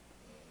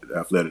the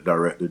athletic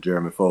director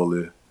Jeremy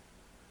Foley.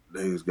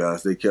 These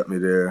guys, they kept me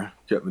there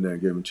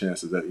and gave me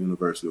chances at the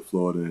University of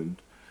Florida, and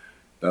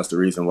that's the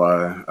reason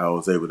why I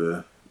was able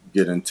to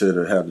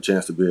have the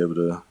chance to be able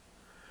to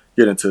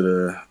get into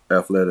the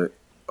Athletic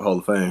Hall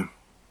of Fame,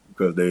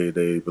 because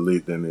they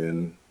believed in me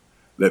and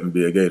let me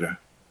be a Gator.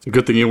 It's a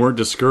good thing you weren't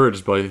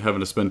discouraged by having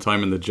to spend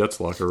time in the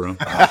Jets locker room.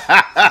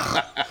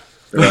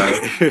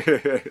 Right.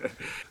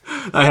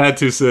 I had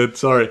to, Sid.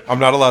 Sorry. I'm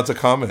not allowed to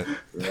comment.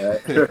 Right.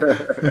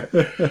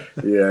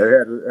 Yeah, I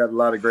had a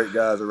lot of great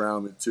guys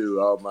around me too.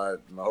 All my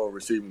whole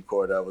receiving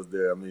corps that was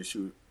there. I mean,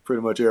 shoot,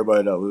 pretty much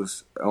everybody that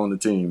was on the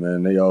team,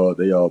 man. They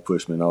all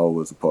pushed me, and all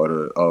was a part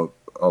of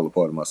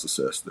my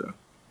success there.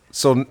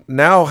 So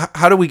now,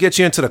 how do we get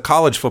you into the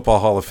College Football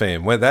Hall of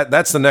Fame? Well,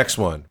 that's the next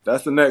one.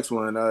 That's the next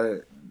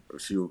one.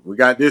 We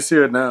got this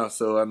here now.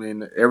 So, I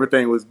mean,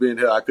 everything was being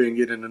here. I couldn't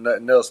get into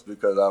nothing else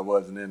because I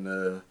wasn't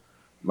in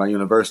my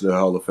University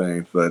Hall of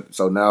Fame. But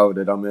so now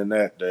that I'm in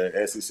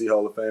the SEC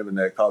Hall of Fame and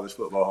that College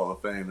Football Hall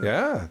of Fame.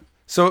 Yeah.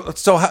 So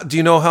do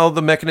you know how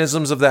the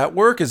mechanisms of that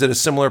work? Is it a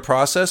similar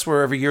process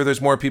where every year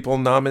there's more people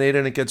nominated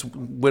and it gets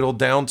whittled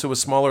down to a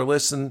smaller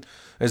list? And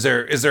is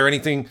there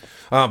anything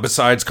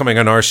besides coming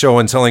on our show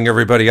and telling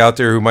everybody out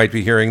there who might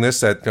be hearing this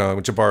that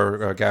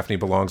Jabar Gaffney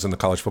belongs in the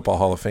College Football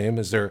Hall of Fame?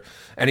 Is there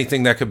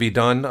anything that could be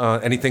done,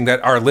 anything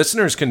that our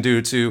listeners can do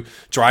to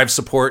drive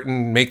support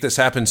and make this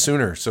happen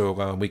sooner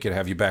so we could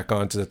have you back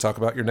on to talk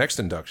about your next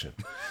induction?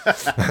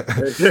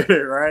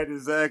 Right,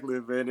 exactly,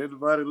 man.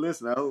 Anybody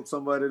listening, I hope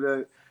somebody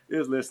that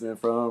is listening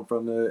from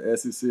the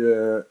SEC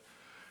or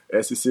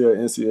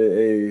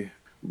NCAA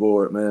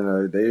board,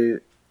 man.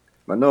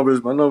 My numbers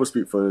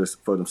speak for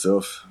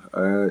themselves.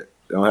 I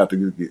don't have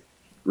to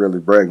really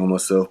brag on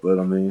myself, but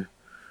I mean,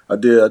 I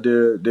did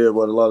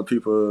what a lot of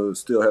people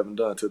still haven't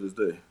done to this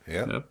day.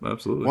 Yeah, yep,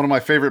 absolutely. One of my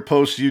favorite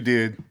posts you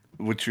did,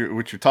 which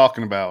you're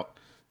talking about,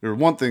 or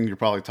one thing you're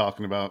probably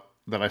talking about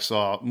that I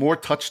saw: more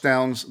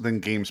touchdowns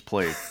than games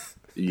played.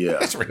 Yeah,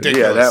 that's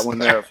ridiculous. Yeah, that one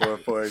there,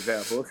 for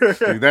example.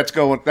 Dude, that's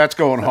going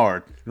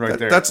hard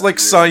there. That's like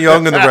Cy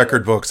Young in the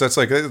record books. That's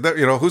like, who's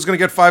going to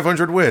get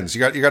 500 wins? You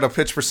got to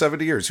pitch for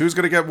 70 years. Who's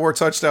going to get more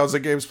touchdowns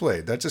than games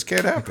played? That just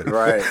can't happen.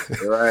 Right.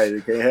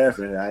 It can't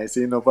happen. I ain't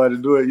seen nobody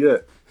do it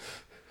yet.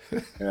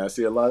 And I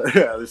see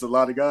there's a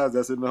lot of guys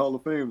that's in the Hall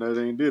of Fame that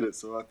ain't did it.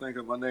 So I think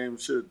my name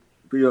should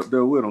be up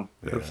there with them.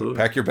 Yeah, absolutely.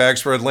 Pack your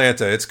bags for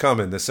Atlanta. It's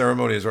coming. The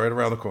ceremony is right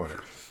around the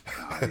corner.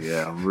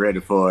 Yeah, I'm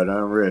ready for it.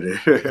 I'm ready.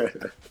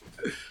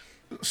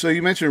 So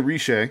you mentioned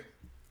Riche, and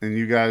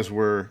you guys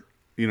were,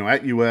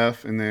 at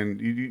UF, and then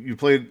you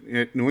played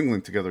at New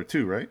England together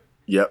too, right?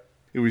 Yep.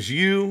 It was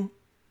you,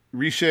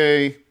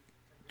 Riche,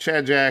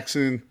 Chad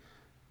Jackson,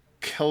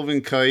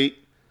 Kelvin Kite.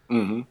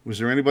 Mm-hmm. Was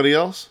there anybody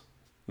else?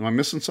 Am I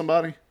missing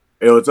somebody?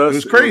 It was us. It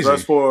was crazy.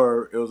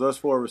 It was us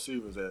four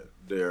receivers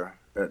there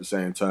at the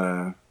same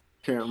time.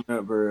 Can't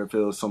remember if it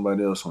was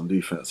somebody else on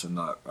defense or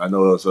not. I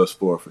know it was us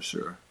four for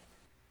sure.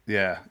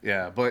 Yeah,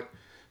 but.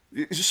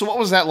 So what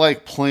was that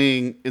like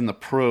playing in the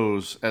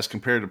pros as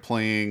compared to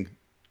playing,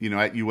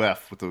 at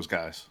UF with those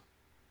guys?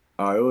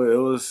 It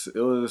was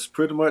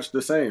pretty much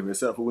the same,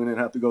 except for we didn't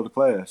have to go to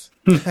class.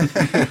 Yeah,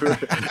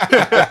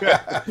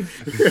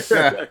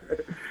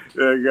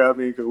 I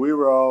mean, because we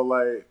were all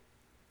like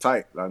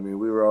tight. I mean,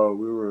 we were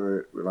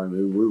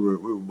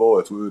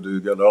boys. We were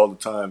together all the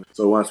time.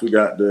 So once we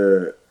got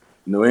to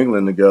New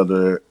England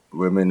together,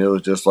 I mean, it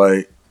was just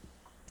like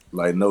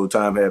no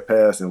time had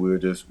passed, and we were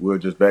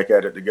just back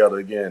at it together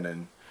again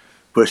and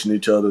pushing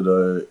each other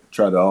to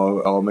try to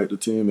all make the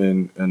team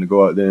and to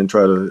go out there and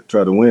try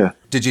to win.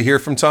 Did you hear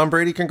from Tom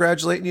Brady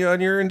congratulating you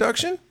on your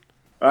induction?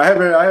 I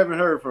haven't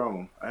heard from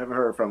him. I haven't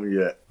heard from him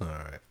yet. All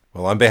right.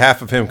 Well, on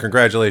behalf of him,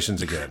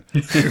 congratulations again.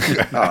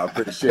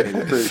 Appreciate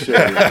it.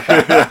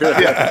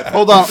 Yeah,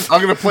 hold on.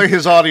 I'm going to play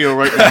his audio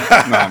right now.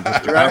 No, I'm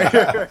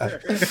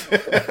just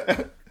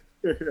kidding.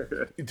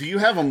 Do you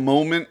have a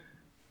moment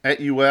at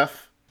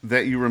UF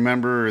that you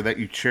remember or that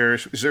you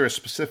cherish? Is there a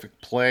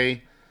specific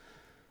play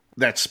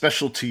that's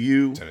special to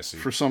you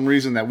for some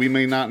reason that we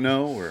may not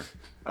know? Or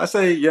I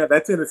say, yeah,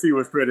 that Tennessee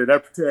was pretty.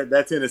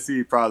 That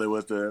Tennessee probably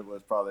was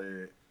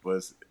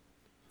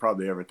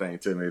probably everything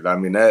to me. I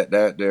mean,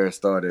 that there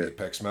started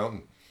Apex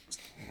Mountain.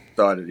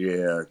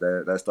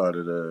 That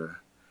started the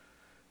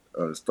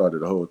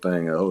whole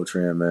thing, the whole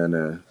trend, man,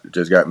 and it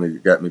just got me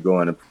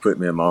going and put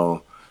me in my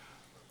own.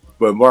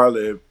 But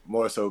Marley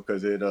more so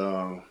because it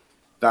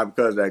Not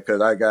because of that,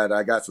 because I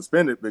got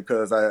suspended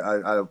because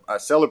I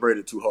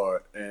celebrated too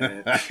hard,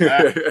 and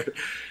after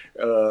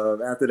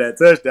that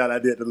touchdown, I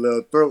did the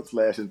little throat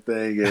slashing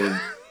thing,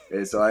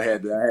 and so I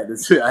had to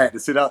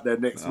sit out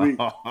that next week,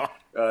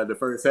 the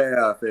first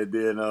half, and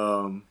then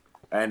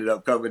I ended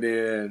up coming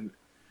in.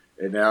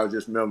 And now I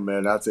just remember,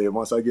 man, I tell you,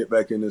 once I get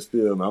back in this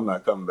field, I'm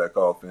not coming back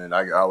off. And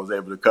I was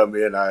able to come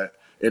in. I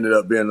ended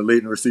up being the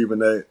leading receiver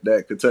in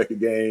that Kentucky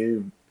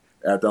game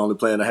after only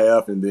playing a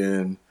half. And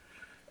then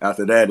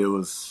after that, it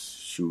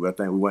was, I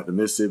think we went to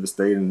Mississippi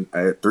State and I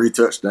had 3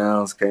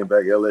 touchdowns, came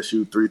back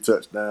LSU, 3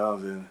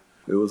 touchdowns, and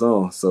it was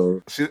on.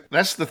 So see,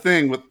 that's the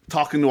thing with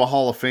talking to a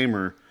Hall of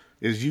Famer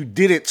is you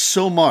did it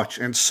so much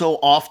and so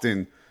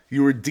often,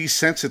 you were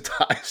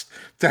desensitized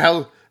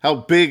to how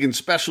big and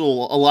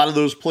special a lot of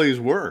those plays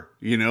were,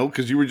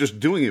 because you were just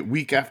doing it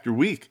week after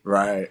week.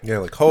 Right. Yeah,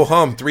 like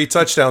ho-hum, 3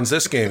 touchdowns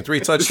this game, 3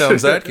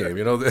 touchdowns that game.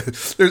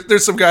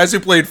 There's some guys who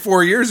played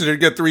 4 years and didn't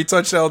get 3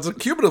 touchdowns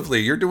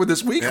cumulatively. You're doing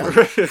this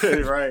weekly.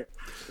 Yeah.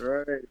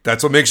 Right.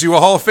 That's what makes you a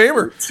Hall of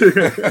Famer.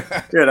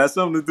 Yeah, that's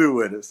something to do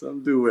with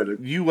it.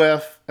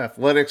 UF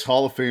Athletics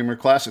Hall of Famer,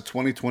 class of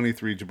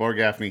 2023, Jabar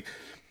Gaffney.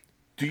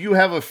 Do you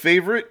have a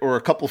favorite or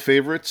a couple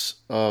favorites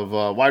of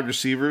wide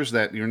receivers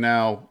that you're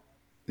now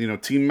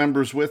team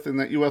members with in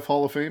that UF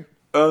Hall of Fame?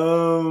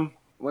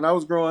 When I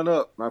was growing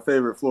up, my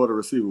favorite Florida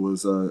receiver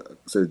was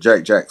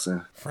Jack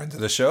Jackson. Friend of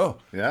the show.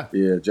 Yeah,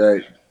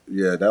 Jack.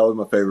 Yeah, that was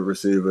my favorite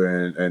receiver,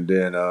 and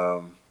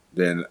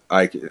then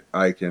Ike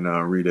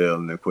and Riedel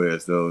and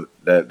Nequez, though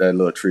that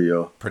little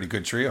trio. Pretty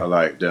good trio. I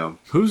like them.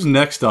 Who's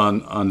next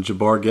on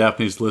Jabar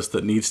Gaffney's list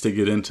that needs to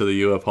get into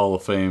the UF Hall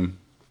of Fame?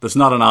 That's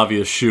not an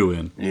obvious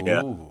shoe-in.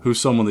 Yeah. Who's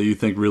someone that you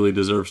think really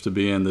deserves to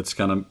be in that's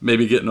kind of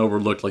maybe getting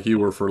overlooked like you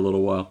were for a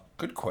little while?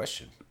 Good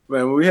question.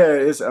 Man,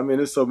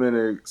 there's so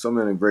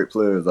many great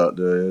players out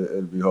there.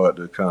 It'd be hard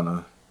to kind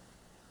of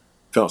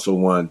pencil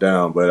one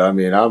down. But I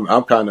mean,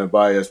 I'm kind of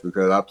biased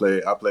because I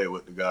played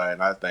with the guy,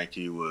 and I think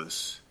he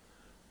was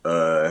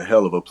a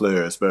hell of a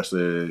player,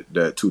 especially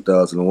that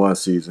 2001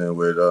 season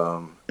with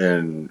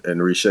and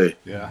Riche.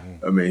 Yeah.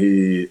 I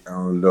mean, I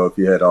don't know if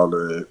he had all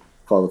the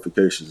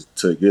qualifications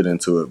to get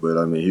into it, but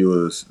I mean, he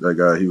was a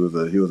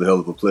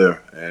hell of a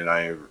player, and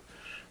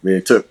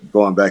it took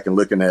going back and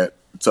looking at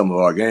some of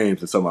our games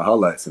and some of our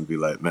highlights and be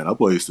like, man, that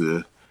boy used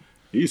to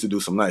do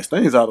some nice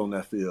things out on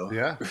that field.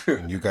 Yeah.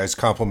 And you guys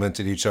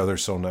complimented each other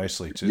so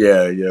nicely too.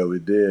 Yeah, we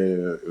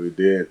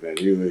did, man.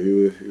 He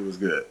was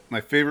good.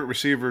 My favorite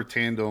receiver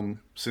tandem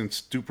since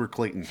Duper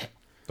Clayton.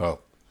 Oh.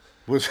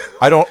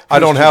 I don't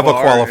have a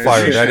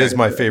qualifier. That is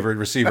my favorite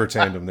receiver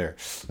tandem there.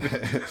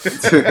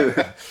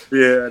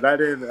 Yeah, and I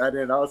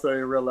didn't also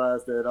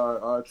realize that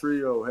our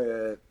trio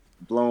had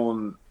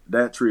blown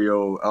that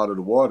trio out of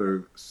the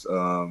water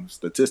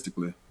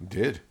statistically.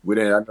 Did we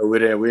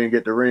didn't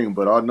get the ring,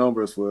 but our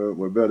numbers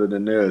were better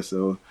than theirs.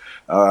 So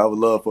I would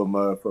love for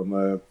my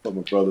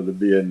brother to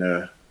be in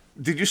there.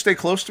 Did you stay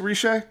close to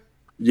Riche?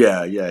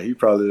 Yeah, he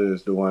probably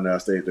is the one I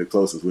stayed the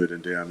closest with.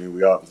 And I mean,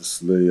 we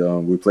obviously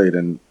we played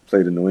in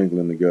New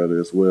England together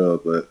as well.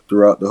 But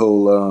throughout the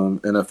whole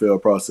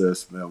NFL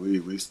process, man,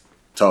 we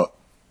talked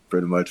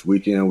pretty much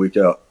week in, week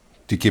out.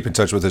 Do you keep in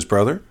touch with his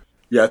brother?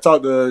 Yeah,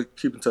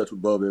 keep in touch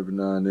with Bub every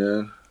now and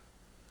then.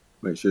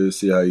 Make sure to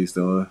see how he's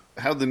doing.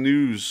 How the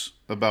news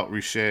about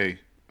Riche?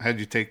 How'd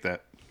you take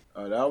that?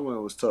 That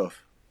one was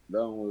tough.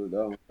 That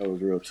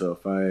was real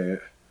tough.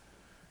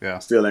 Yeah.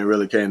 Still ain't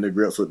really came to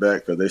grips with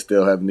that because they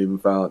still haven't even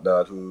found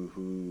out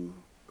who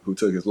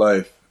took his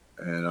life.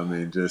 And I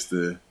mean,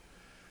 because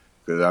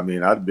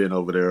I've been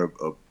over there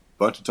a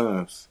bunch of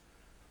times.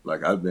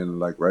 Like I've been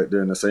like right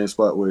there in the same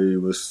spot where he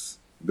was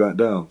gunned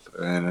down.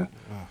 And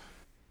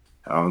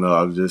I don't know.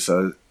 I was just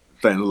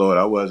thank the Lord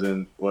I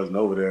wasn't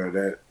over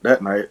there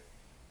that night.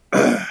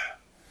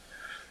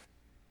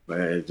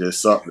 Man, it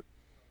just sucked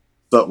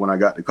when I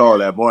got the call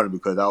that morning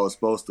because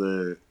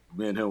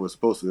me and him were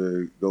supposed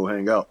to go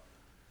hang out.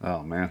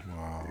 Oh, man.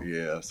 Wow.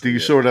 Yeah. Do you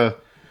sort of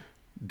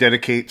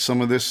dedicate some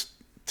of this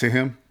to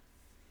him?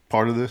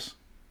 Part of this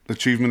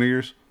achievement of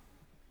yours?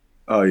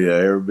 Oh, yeah,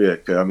 every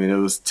bit. I mean, it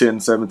was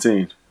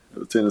 10-17. It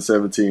was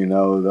 10-17.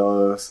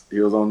 He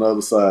was on the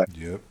other side.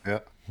 Yep. Yeah.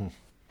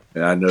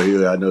 And I know he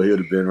would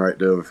have been right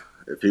there.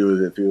 If he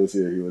was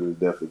here, he would have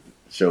definitely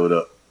showed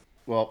up.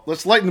 Well,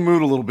 let's lighten the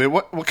mood a little bit.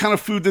 What kind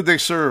of food did they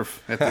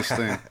serve at this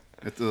thing?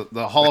 At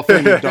the Hall of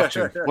Fame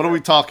induction? What are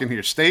we talking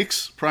here?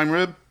 Steaks? Prime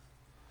rib?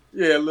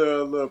 Yeah, a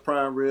little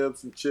prime rib,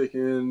 some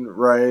chicken,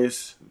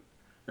 rice,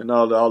 and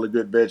all the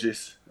good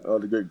veggies, all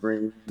the good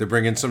greens. They're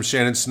bringing some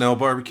Shannon Snell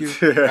barbecue?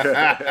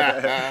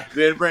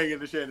 They're bringing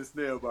the Shannon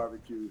Snell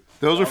barbecue.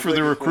 Those are for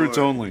the recruits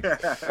only.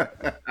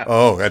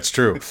 Oh, that's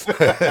true.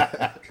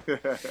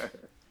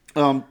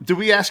 Did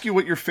we ask you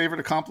what your favorite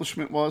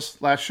accomplishment was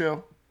last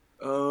show?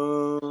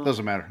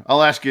 Doesn't matter.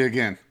 I'll ask you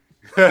again.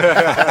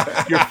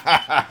 But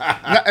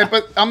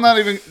I'm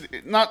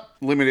not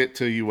limited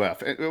to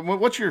UF.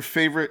 What's your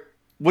favorite?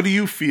 What do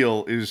you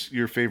feel is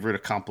your favorite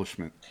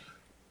accomplishment?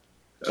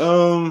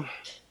 I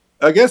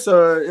guess it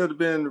would have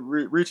been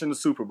reaching the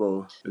Super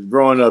Bowl.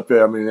 Growing up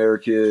there, I mean, every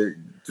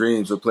kid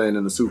dreams of playing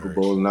in the Super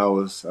Bowl,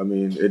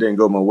 and it didn't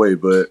go my way,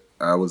 but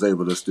I was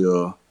able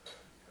to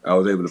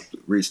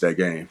reach that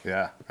game.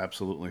 Yeah,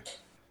 absolutely.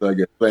 So I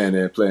guess being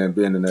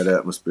in that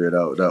atmosphere,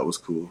 that was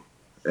cool,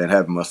 and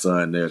having my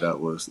son there, got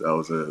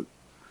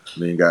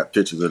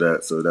pictures of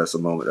that, so that's a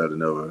moment that'll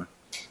never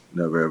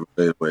ever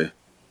fade away.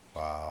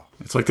 Wow.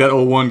 It's like that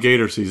 01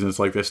 Gator season. It's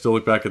like I still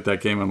look back at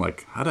that game. I'm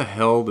like, how the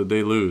hell did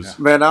they lose?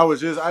 Man, I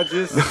watched that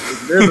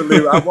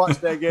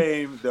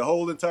game, the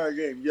whole entire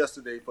game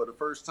yesterday for the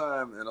first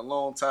time in a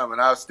long time,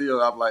 and I'm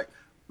like,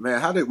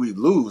 man, how did we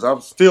lose? I'm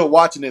still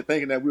watching it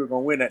thinking that we were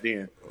going to win at the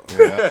end.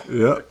 Yeah.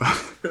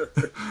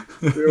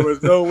 There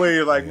was no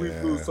way, we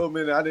blew so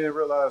many. I didn't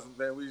realize,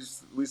 man, we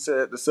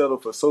had to settle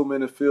for so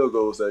many field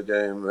goals that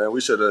game, man.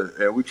 We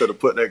could have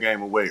put that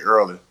game away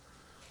early.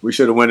 We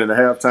should have went into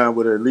halftime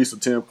with at least a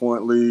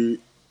 10-point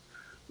lead.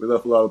 We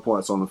left a lot of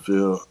points on the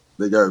field.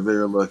 They got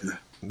very lucky.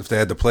 If they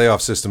had the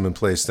playoff system in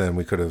place, then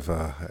we could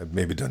have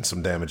maybe done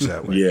some damage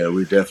that way. Yeah,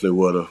 we definitely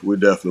would have.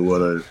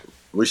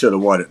 We should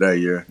have won it that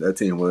year. That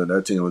team was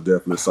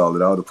definitely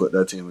solid. I would have put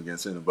that team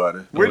against anybody.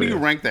 Where do you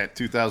rank that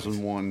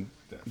 2001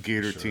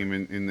 Gator team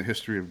in the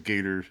history of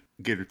Gator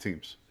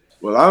teams?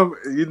 Well,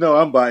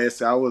 I'm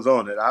biased. I was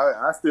on it.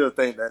 I still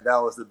think that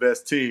was the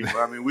best team.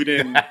 I mean, we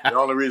didn't. The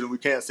only reason we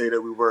can't say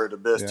that we were the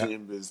best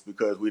team is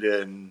because we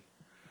didn't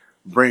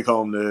bring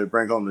home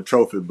the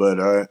trophy.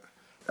 But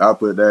I'll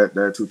put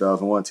that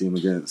 2001 team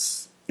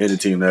against any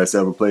team that's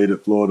ever played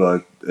at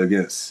Florida,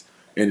 against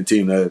any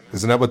team that.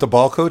 Isn't that what the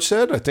ball coach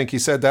said? I think he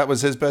said that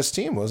was his best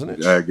team, wasn't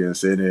it?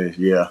 Against any,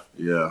 yeah.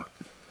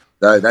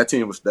 That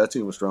team was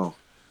strong.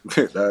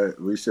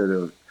 We should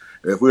have.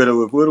 If we'd have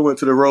went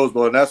to the Rose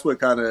Bowl, and that's what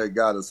kind of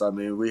got us. I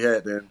mean,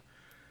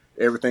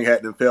 everything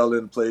had to fall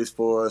in place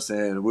for us,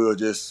 and we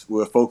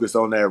were focused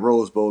on that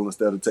Rose Bowl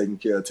instead of taking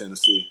care of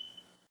Tennessee.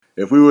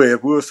 If we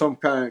were some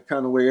kind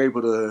of way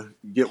able to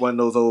get one of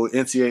those old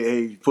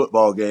NCAA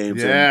football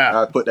games,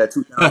 I'd put that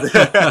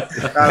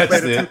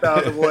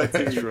 2001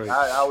 team. Right.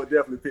 I would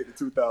definitely pick the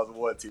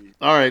 2001 team.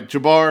 All right,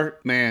 Jabar,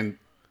 man,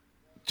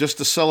 just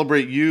to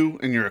celebrate you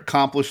and your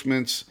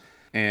accomplishments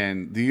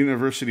and the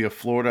University of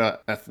Florida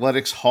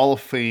Athletics Hall of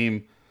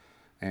Fame,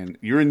 and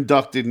you're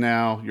inducted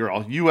now. You're a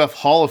UF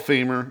Hall of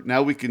Famer.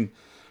 Now it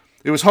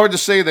was hard to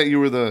say that you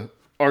were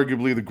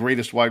arguably the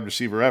greatest wide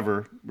receiver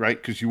ever,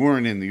 right? Because you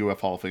weren't in the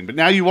UF Hall of Fame, but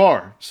now you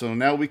are. So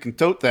now we can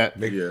tote that.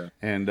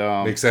 And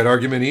makes that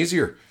argument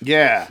easier.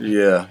 Yeah,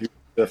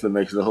 definitely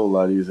makes it a whole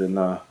lot easier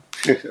now.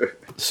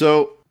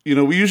 So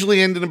we usually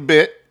end in a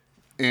bit,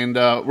 and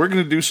we're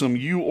going to do some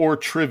you or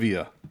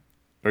trivia.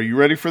 Are you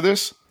ready for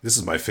this? This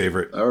is my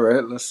favorite. All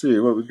right, let's see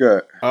what we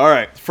got. All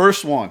right,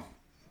 first one.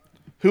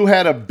 Who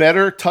had a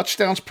better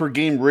touchdowns per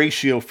game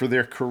ratio for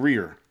their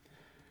career?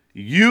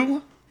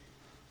 You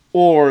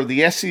or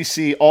the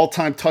SEC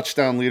all-time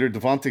touchdown leader,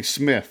 Devontae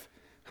Smith,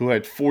 who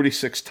had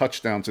 46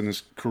 touchdowns in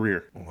his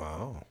career?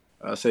 Wow.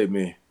 I'll say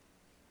me.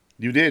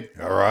 You did.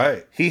 All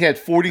right. He had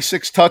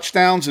 46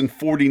 touchdowns in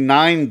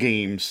 49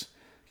 games.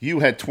 You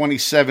had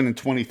 27 in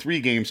 23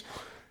 games.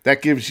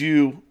 That gives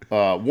you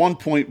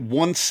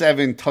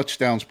 1.17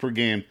 touchdowns per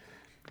game,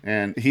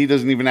 and he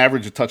doesn't even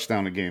average a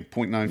touchdown a game,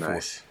 0.94.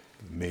 Nice.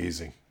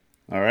 Amazing.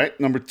 All right,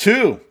 number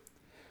two.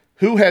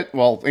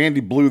 Andy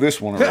blew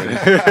this one already.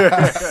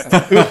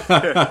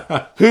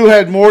 Who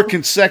had more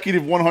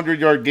consecutive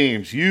 100-yard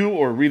games, you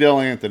or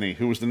Riedel Anthony,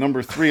 who was the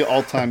number 3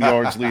 all-time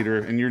yards leader,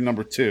 and you're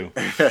number 2?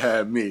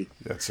 Me.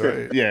 That's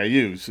right. Yeah,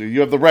 you. So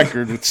you have the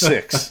record with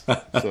 6.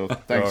 So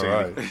thanks,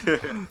 Andy.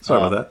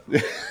 Sorry about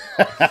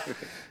that.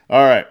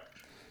 All right.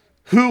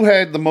 Who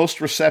had the most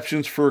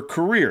receptions for a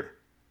career?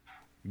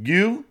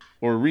 You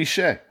or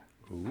Riche?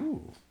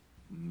 Ooh.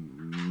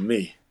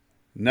 Me.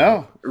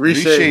 No.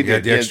 Riche did. He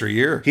had the extra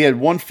year. He had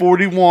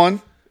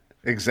 141.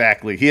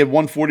 Exactly. He had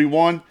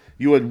 141.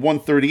 You had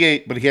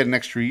 138, but he had an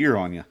extra year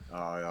on you.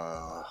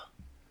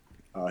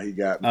 He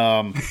got me.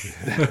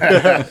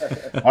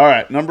 All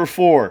right. Number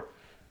 4.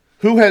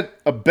 Who had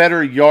a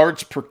better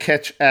yards per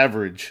catch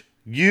average?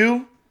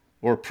 You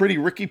or pretty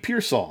Ricky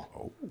Pearsall?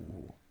 Oh.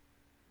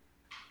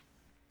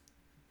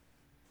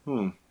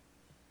 I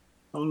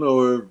don't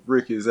know if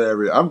Ricky's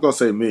average. I'm going to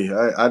say me.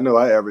 I know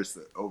I averaged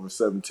over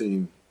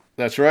 17.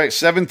 That's right,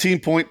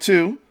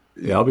 17.2.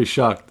 Yeah, I'll be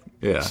shocked.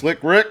 Yeah.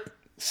 Slick Rick,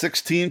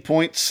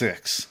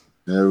 16.6.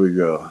 There we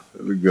go.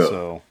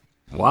 So,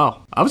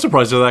 wow. I'm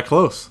surprised they're that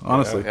close,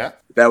 honestly. Yeah.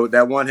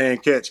 That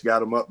one-hand catch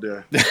got him up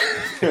there.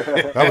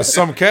 That was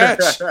some catch.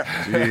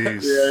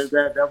 Jeez.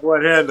 Yeah, that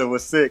one-hander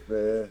was sick,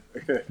 man.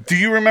 Do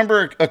you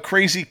remember a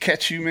crazy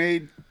catch you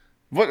made?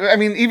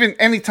 Even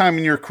any time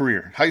in your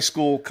career, high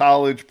school,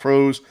 college,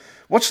 pros,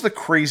 what's the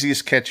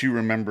craziest catch you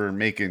remember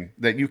making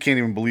that you can't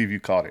even believe you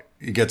caught it?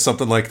 You get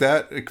something like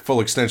that,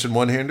 full extension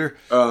one-hander?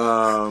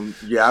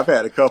 Yeah, I've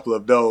had a couple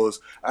of those.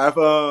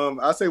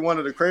 I say one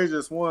of the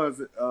craziest ones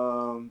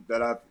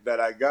that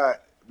I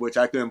got, which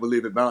I couldn't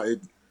believe the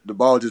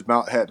ball just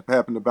had to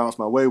happen to bounce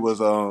my way, was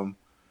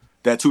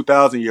that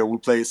 2000 year we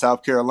played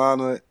South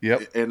Carolina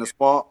in the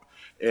swamp.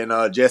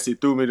 and Jesse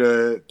threw me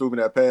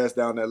that pass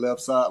down that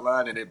left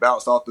sideline, and it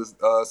bounced off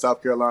the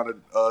South Carolina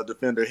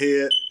defender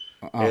head,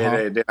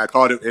 and then I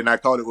caught it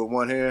with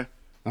one hand.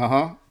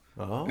 Oh.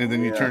 And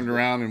then you turned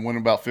around and went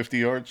about 50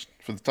 yards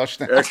for the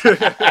touchdown.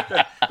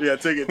 Yeah,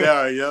 took it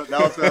down. Yeah,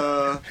 that was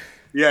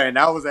and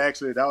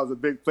that was a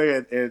big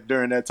play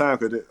during that time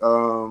because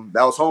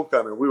that was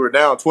homecoming. We were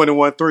down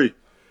 21-3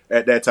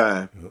 at that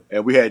time,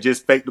 and we had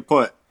just faked the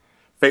punt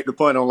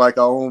on like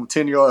our own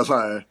 10-yard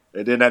line,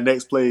 and then that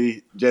next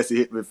play, Jesse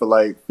hit me for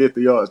like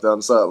 50 yards down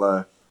the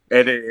sideline,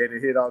 and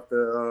it hit off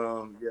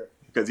the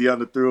because he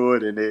underthrew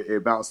it and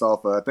it bounced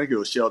off. I think it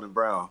was Sheldon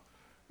Brown.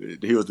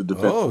 He was the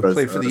defender. Oh,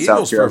 played for the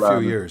Eagles for a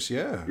few years.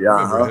 Yeah,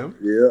 remember him.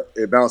 Yeah,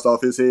 it bounced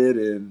off his head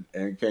and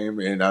came,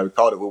 and I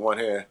caught it with one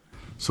hand.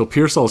 So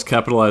Pearsall's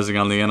capitalizing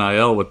on the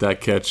NIL with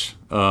that catch,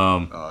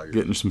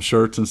 getting some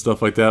shirts and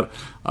stuff like that.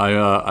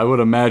 I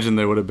would imagine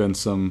there would have been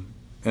some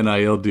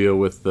NIL deal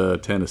with the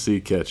Tennessee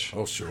catch.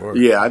 Oh, sure.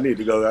 Yeah, I need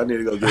to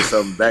go get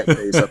some back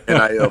pay, some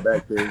NIL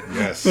back pay.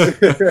 Yes.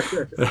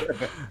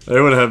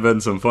 There would have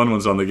been some fun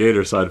ones on the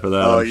Gator side for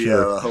that. I'm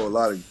sure. A whole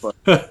lot of fun.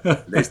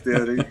 They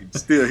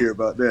still hear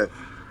about that.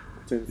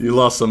 You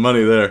lost some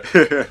money there.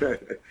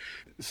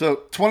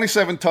 So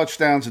 27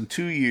 touchdowns in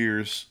 2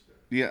 years.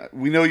 Yeah,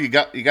 we know you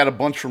got a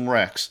bunch from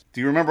Rex.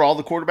 Do you remember all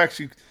the quarterbacks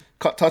you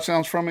caught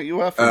touchdowns from at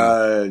UF?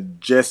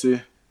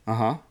 Jesse.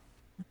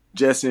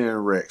 Jesse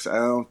and Rex.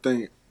 I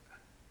can't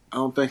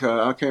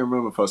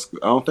remember if I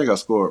don't think I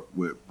scored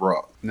with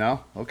Brock.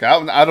 No? Okay.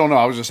 I don't know.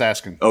 I was just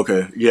asking.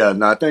 Okay. Yeah,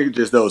 no, I think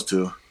just those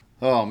two.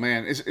 Oh,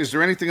 man. Is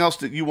there anything else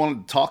that you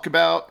wanted to talk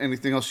about?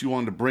 Anything else you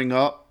wanted to bring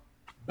up?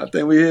 I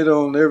think we hit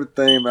on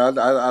everything, man.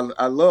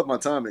 I love my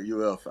time at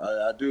UF.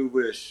 I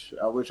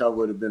wish I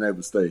would have been able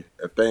to stay.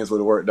 If things would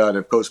have worked out,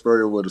 if Coach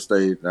Spurrier would have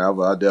stayed, I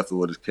definitely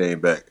would have came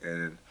back.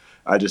 And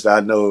I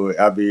know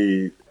I'd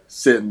be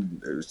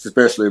sitting,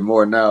 especially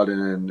more now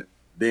than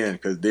then,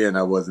 because then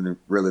I wasn't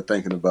really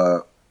thinking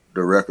about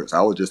the records.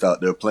 I was just out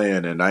there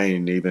playing, and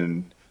I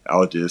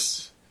was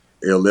just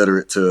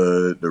illiterate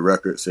to the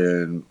records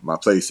and my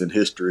place in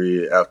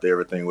history after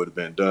everything would have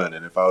been done.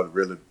 And if I would have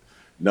really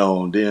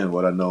known then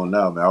what I know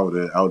now, man, I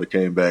would have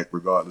came back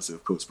regardless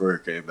if Coach Spurrier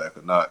came back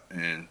or not,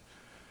 and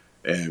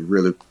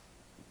really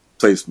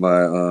placed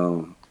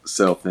my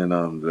self in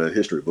the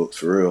history books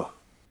for real.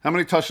 How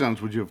many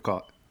touchdowns would you have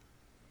caught?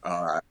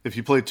 If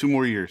you played 2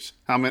 more years,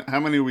 how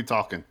many are we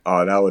talking?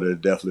 That would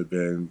have definitely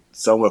been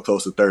somewhere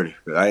close to 30.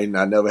 But I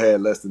never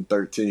had less than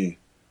 13.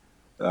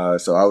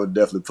 So I would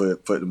definitely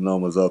put them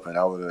numbers up, and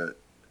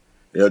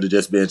it would have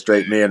just been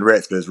straight me and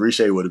Rex because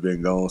Riche would have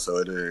been gone.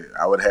 So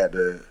I would have had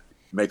to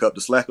make up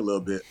the slack a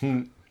little bit.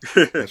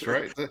 That's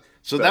right.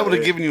 So that would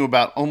have given you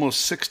about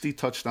almost 60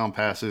 touchdown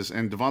passes,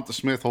 and Devonta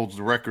Smith holds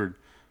the record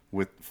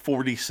with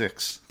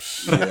 46.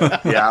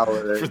 Yeah,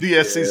 for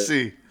the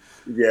SEC.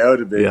 Yeah, it would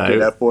have been. Yeah,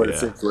 that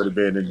 46 would have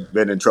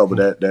been in trouble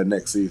that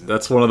next season.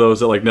 That's one of those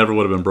that never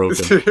would have been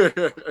broken.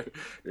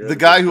 The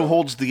guy who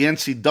holds the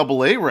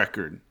NCAA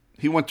record,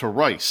 he went to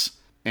Rice,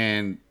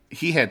 and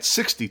he had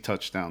 60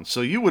 touchdowns.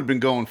 So you would have been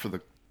going for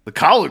the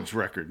college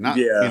record, not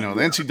the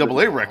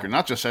NCAA record,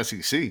 not just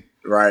SEC.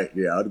 Right.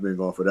 Yeah, I'd have been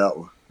going for that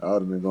one. I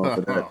would have been going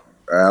for that.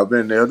 It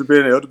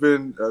would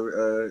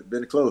have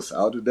been close.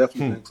 I would have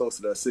definitely been close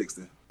to that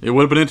 60. It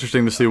would have been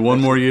interesting to see one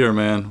more year,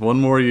 man.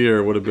 One more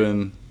year would have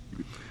been.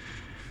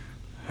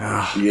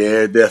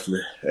 Yeah,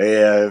 definitely.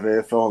 Yeah,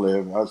 if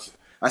only.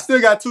 I still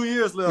got 2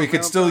 years left. We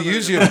could still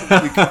use you. If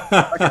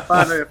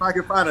I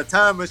can find a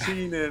time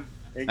machine and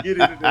get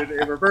it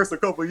in reverse a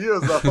couple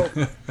years off.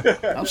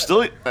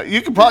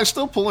 You could probably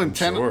still pull in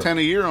 10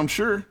 a year, I'm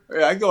sure.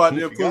 Yeah, I can go out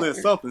there and pull in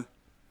something.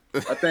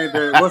 I think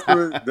what's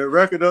the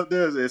record up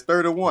there is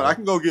 31. I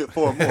can go get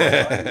 4 more.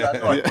 I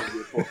know I can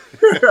get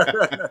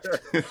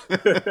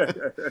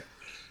 4.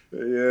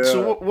 Yeah.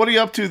 So what are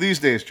you up to these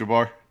days,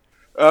 Jabar?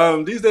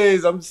 These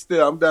days I'm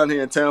down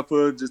here in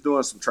Tampa just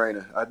doing some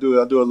training. I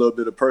do a little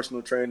bit of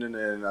personal training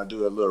and I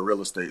do a little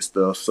real estate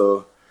stuff.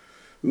 So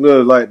I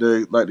really like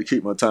to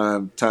keep my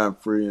time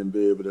free and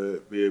be able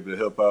to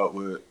help out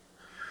with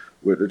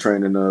the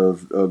training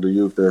of the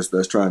youth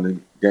that's trying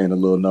to gain a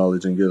little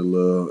knowledge and get a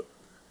little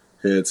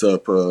heads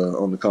up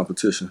on the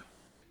competition.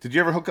 Did you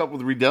ever hook up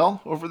with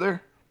Riedel over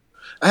there?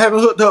 I haven't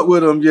hooked up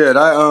with him yet.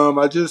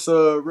 I just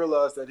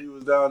realized that he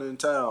was down in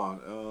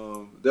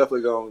town.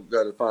 Definitely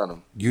got to find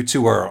him. You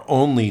two are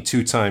only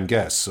 2-time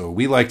guests, so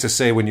we like to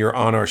say when you're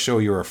on our show,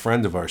 you're a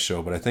friend of our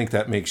show. But I think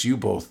that makes you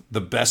both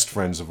the best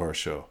friends of our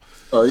show.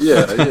 Oh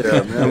yeah,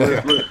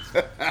 man.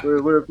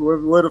 We're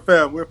the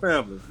family. We're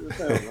family.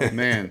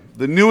 Man,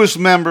 the newest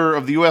member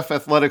of the UF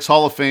Athletics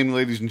Hall of Fame,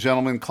 ladies and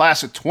gentlemen,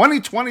 class of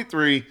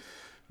 2023,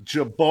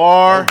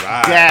 Jabar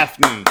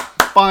Gaffney.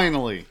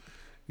 Finally.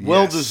 Yes.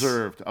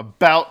 Well-deserved.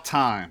 About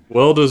time.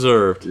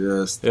 Well-deserved.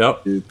 Yes.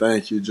 Yep.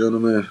 Thank you,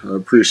 gentlemen. I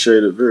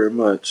appreciate it very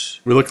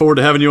much. We look forward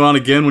to having you on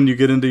again when you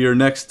get into your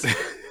next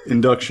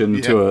induction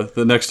to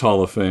the next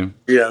Hall of Fame.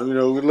 Yeah,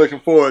 we're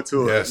looking forward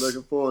to it. Yes.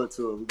 Looking forward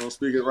to it. We're going to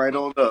speak it right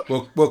on up.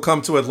 We'll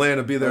come to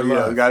Atlanta, be there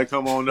live. We got to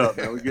come on up,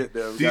 man. We get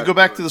there. Do you go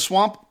back to the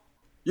Swamp?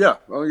 Yeah.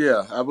 Oh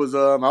yeah. I was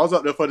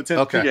up there for the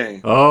Tennessee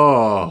game.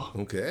 Oh.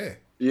 Okay.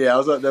 Yeah, I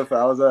was up there for.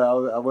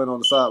 I went on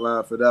the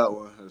sideline for that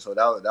one, and so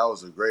that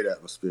was a great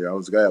atmosphere. I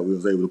was glad we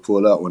was able to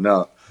pull that one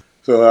out.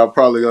 So I'll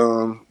probably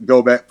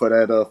go back for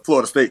that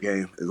Florida State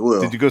game as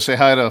well. Did you go say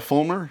hi to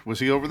Fulmer? Was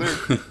he over there?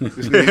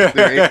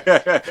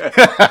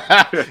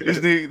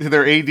 Isn't he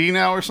their AD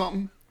now or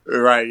something?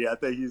 Right. Yeah, I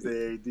think he's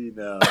the AD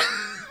now.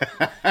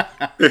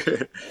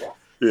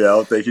 Yeah, I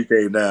don't think he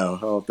came down.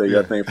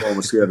 I think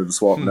Fulmer's scared of the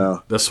Swamp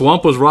now. The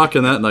Swamp was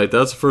rocking that night.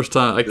 That's the first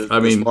time.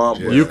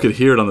 You could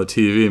hear it on the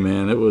TV,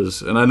 man. It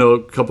was, and I know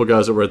a couple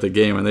guys that were at the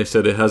game, and they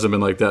said it hasn't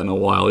been like that in a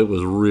while. It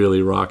was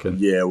really rocking.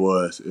 Yeah, it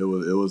was. It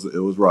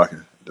was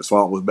rocking. The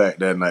Swamp was back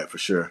that night for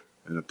sure.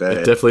 And it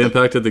definitely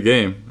impacted the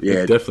game. Yeah,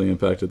 it definitely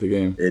impacted the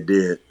game. It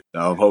did.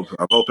 I'm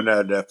hoping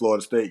that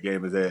Florida State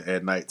game is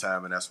at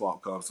nighttime and that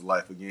Swamp comes to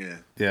life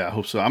again. Yeah, I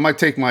hope so. I might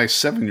take my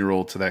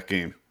 7-year-old to that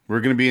game. We're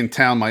going to be in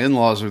town. My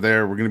in-laws are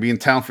there. We're going to be in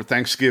town for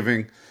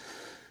Thanksgiving.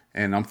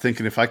 And I'm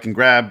thinking if I can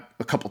grab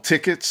a couple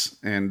tickets,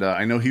 and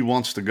I know he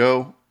wants to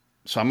go,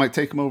 so I might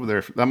take him over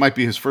there. That might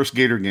be his first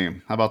Gator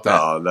game. How about that?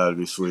 Oh, that'd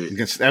be sweet.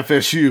 Against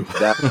FSU.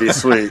 That'd be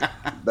sweet.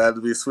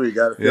 That'd be sweet.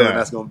 Got a feeling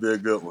that's going to be a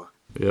good one.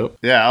 Yep.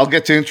 Yeah, I'll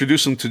get to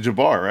introduce him to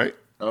Jabar, right?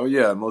 Oh,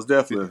 yeah, most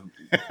definitely.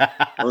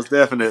 Most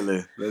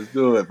definitely. Let's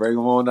do it. Bring him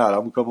on out. I'm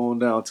going to come on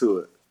down to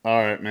it. All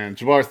right, man.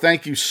 Jabar,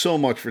 thank you so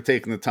much for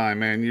taking the time,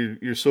 man.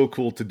 You're so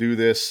cool to do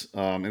this,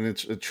 and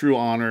it's a true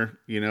honor.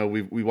 You know,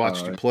 we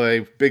watched you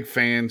play, big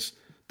fans,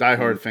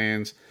 diehard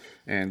fans,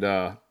 and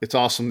it's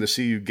awesome to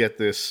see you get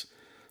this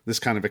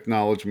kind of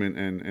acknowledgement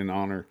and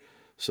honor.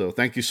 So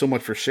thank you so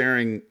much for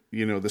sharing,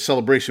 you know, the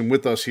celebration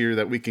with us here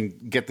that we can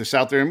get this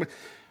out there. And,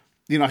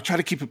 you know, I try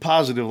to keep it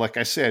positive, like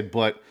I said,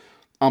 but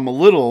I'm a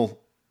little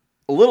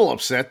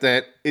upset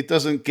that it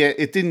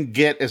didn't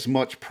get as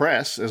much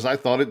press as I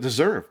thought it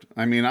deserved.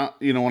 I mean,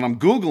 when I'm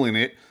Googling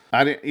it,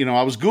 I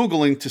was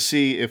Googling to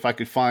see if I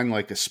could find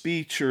like a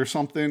speech or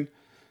something.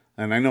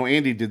 And I know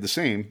Andy did the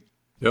same.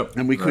 Yep.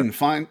 And we couldn't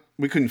find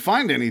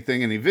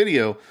anything, any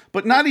video,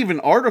 but not even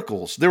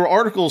articles. There were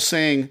articles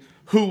saying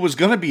who was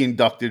going to be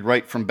inducted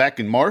right from back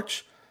in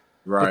March.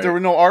 Right. But there were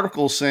no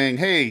articles saying,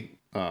 hey,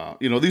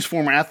 these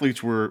former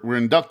athletes were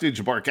inducted.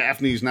 Jabar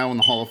Gaffney is now in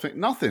the Hall of Fame.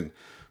 Nothing.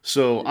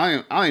 So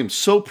I am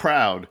so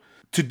proud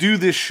to do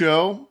this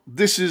show.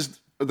 This is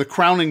the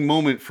crowning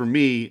moment for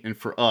me and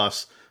for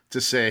us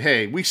to say,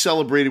 hey, we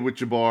celebrated with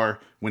Jabar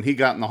when he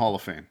got in the Hall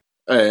of Fame.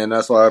 Hey, and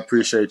that's why I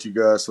appreciate you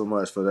guys so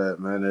much for that,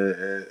 man.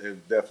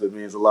 It definitely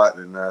means a lot.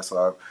 And that's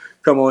why I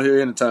come on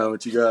here anytime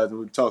with you guys and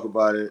we talk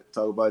about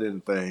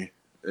anything.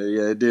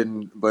 Yeah, it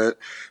didn't, but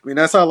I mean,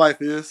 that's how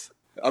life is.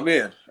 I'm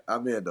in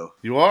though.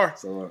 You are?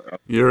 So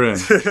you're in.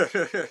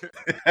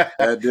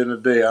 At the end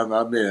of the day,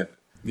 I'm in.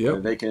 Yep.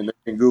 And they can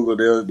Google,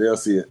 they'll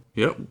see it.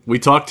 Yep. We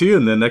talk to you,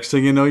 and then next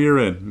thing you know, you're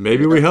in.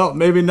 Maybe we help,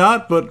 maybe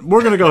not, but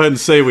we're going to go ahead and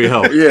say we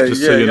help. So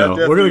you know.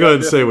 We're going to go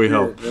ahead and say we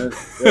help. I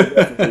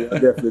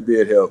definitely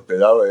did help.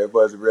 It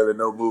wasn't really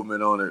no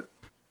movement on it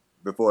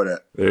before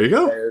that. There you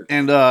go.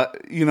 And,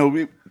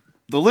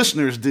 the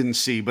listeners didn't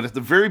see, but at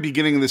the very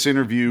beginning of this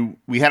interview,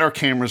 we had our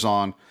cameras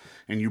on,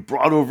 and you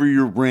brought over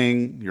your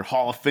ring, your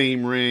Hall of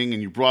Fame ring,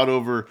 and you brought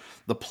over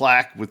the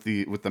plaque with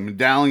the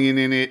medallion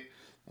in it.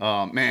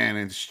 Man,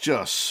 it's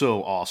just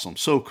so awesome.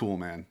 So cool,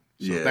 man.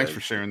 So thanks for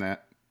sharing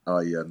that.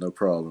 Oh, yeah, no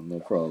problem,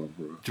 bro.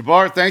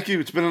 Jabar, thank you.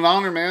 It's been an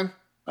honor, man.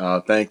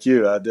 Thank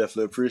you. I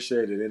definitely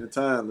appreciate it.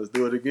 Anytime. Let's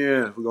do it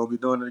again. We're going to be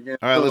doing it again.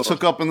 All right, let's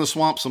hook up in the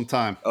swamp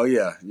sometime. Oh,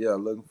 yeah. Yeah,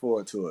 looking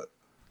forward to it.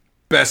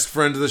 Best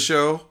friend of the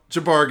show,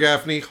 Jabar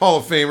Gaffney, Hall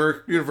of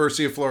Famer,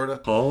 University of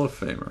Florida. Hall of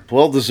Famer.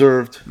 Well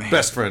deserved. Man,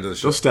 best friend of the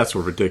show. Those stats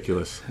were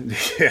ridiculous.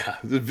 Yeah,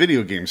 the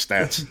video game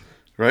stats,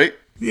 right?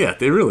 Yeah,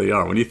 they really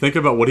are. When you think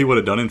about what he would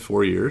have done in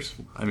 4 years,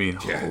 I mean,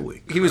 holy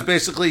crap. He was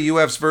basically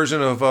UF's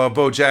version of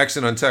Bo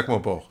Jackson on Tecmo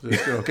Bowl.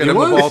 Just, get him the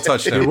ball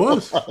touchdown. He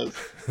was.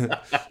 Think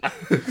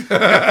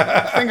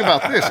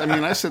about this. I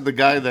mean, I said the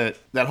guy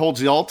that holds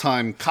the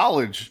all-time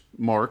college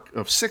mark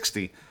of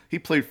 60, he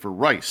played for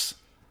Rice.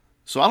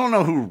 So I don't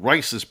know who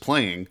Rice is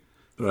playing.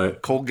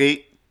 Right.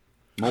 Colgate,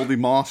 Moldy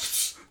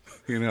Moss,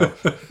 But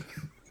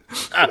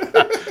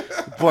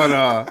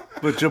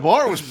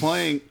Jabar was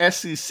playing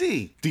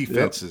SEC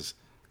defenses.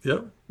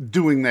 Yep.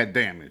 Doing that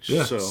damage.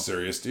 Yeah. So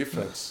serious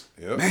defense.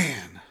 Yep.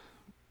 Man.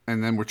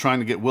 And then we're trying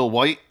to get Will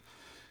White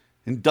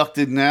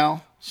inducted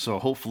now. So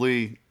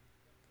hopefully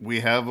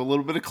we have a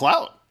little bit of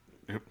clout.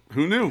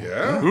 Who knew?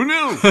 Yeah. Who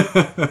knew?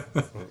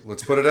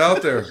 Let's put it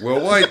out there.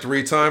 Will White,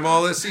 3-time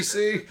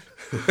All-SEC.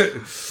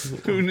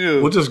 Who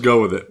knew? We'll just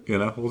go with it,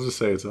 We'll just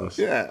say it's us.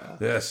 Yeah.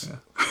 Yes.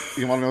 Yeah.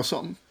 You want to know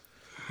something?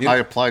 Yeah. I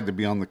applied to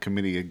be on the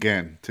committee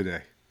again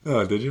today.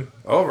 Oh, did you?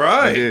 All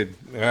right. I did.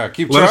 Yeah,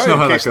 keep let trying. us know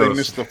how in case that goes. They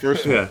missed the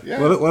first one. Yeah.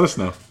 Let us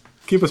know.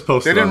 Keep us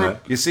posted on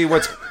that. You see,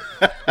 what's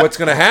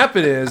going to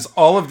happen is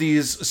all of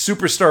these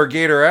superstar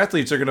Gator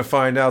athletes are going to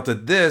find out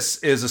that this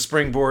is a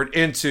springboard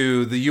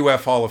into the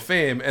UF Hall of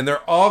Fame, and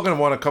they're all going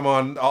to want to come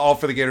on All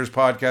for the Gators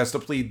podcast to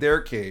plead their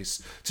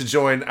case to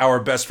join our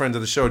best friend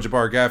of the show,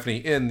 Jabar Gaffney,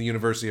 in the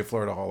University of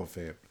Florida Hall of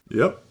Fame.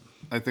 Yep.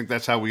 I think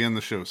that's how we end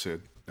the show,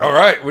 Sid. All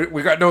right,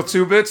 we got no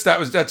 2 bits.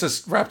 That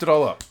just wrapped it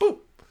all up. Boop.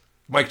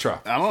 Mic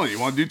drop. I don't know. You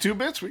want to do 2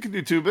 bits? We can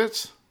do 2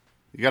 bits.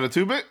 You got a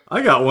 2-bit?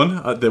 I got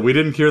one that we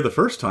didn't hear the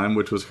first time,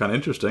 which was kind of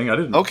interesting. I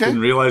didn't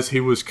realize he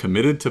was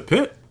committed to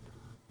Pitt.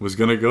 Was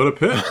going to go to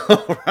Pitt.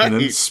 Right. And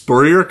then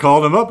Spurrier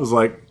called him up. Was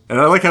like, and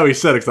I like how he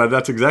said it, because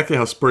that's exactly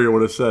how Spurrier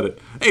would have said it.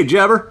 Hey,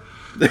 Jabber.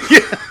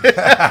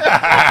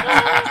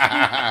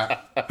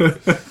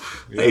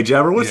 Hey,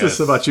 Jabber, what's this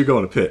about you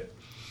going to Pitt?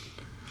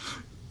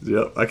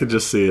 Yep, I could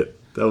just see it.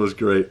 That was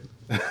great.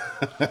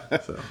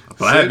 But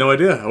I had no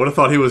idea. I would have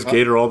thought he was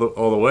Gator all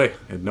the way.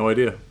 I had no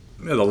idea.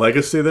 Yeah, the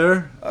legacy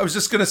there. I was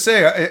just gonna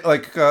say,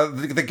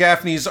 the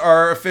Gaffneys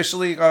are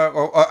officially.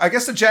 I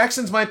guess the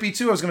Jacksons might be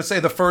too. I was gonna say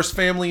the first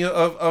family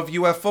of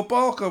UF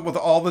football with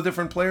all the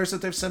different players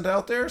that they've sent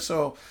out there.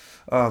 So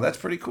that's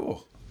pretty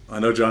cool. I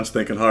know John's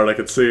thinking hard. I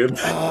could see it.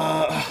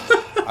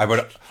 I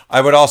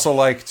would also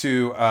like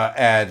to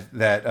add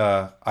that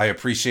I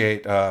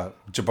appreciate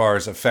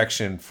Jabar's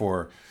affection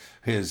for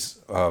his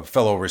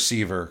fellow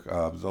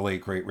receiver, the late,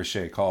 great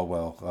Rashay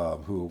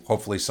Caldwell, who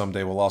hopefully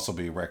someday will also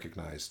be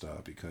recognized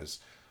because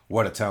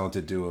what a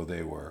talented duo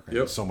they were. It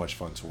was so much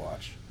fun to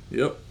watch.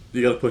 Yep.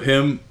 You got to put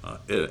him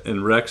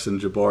and Rex and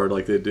Jabar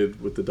like they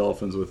did with the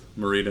Dolphins with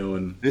Marino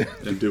and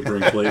Duper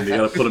and Clayton. You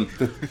got to put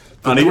them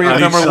on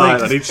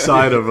each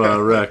side of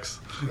Rex.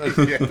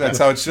 That's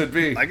how it should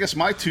be. I guess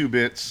my 2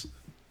 bits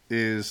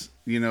is,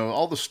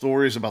 all the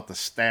stories about the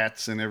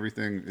stats and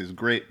everything is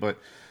great, but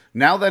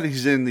now that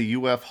he's in the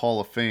UF Hall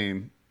of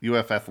Fame,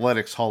 UF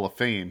Athletics Hall of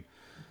Fame,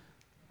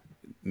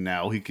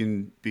 now he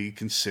can be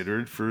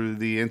considered for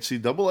the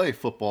NCAA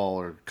football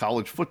or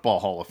college football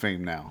Hall of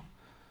Fame now.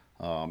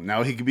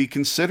 Now he can be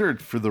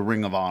considered for the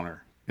Ring of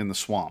Honor in the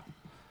Swamp.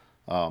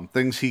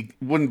 Things he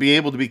wouldn't be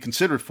able to be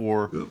considered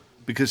for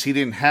because he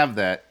didn't have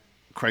that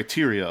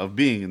criteria of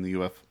being in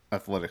the UF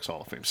Athletics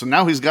Hall of Fame. So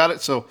now he's got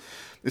it. So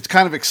it's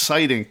kind of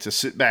exciting to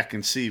sit back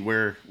and see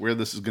where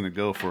this is going to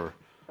go for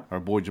our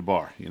boy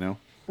Jabar,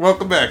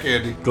 Welcome back,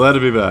 Andy. Glad to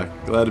be back.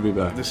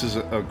 This is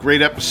a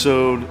great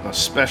episode, a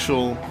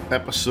special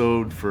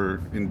episode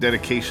in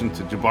dedication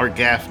to Jabar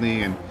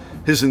Gaffney and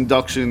his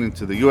induction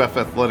into the UF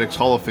Athletics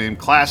Hall of Fame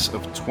class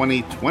of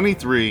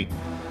 2023.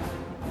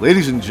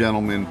 Ladies and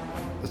gentlemen,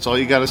 that's all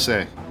you got to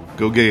say.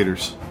 Go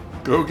Gators.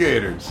 Go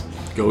Gators.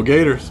 Go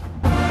Gators.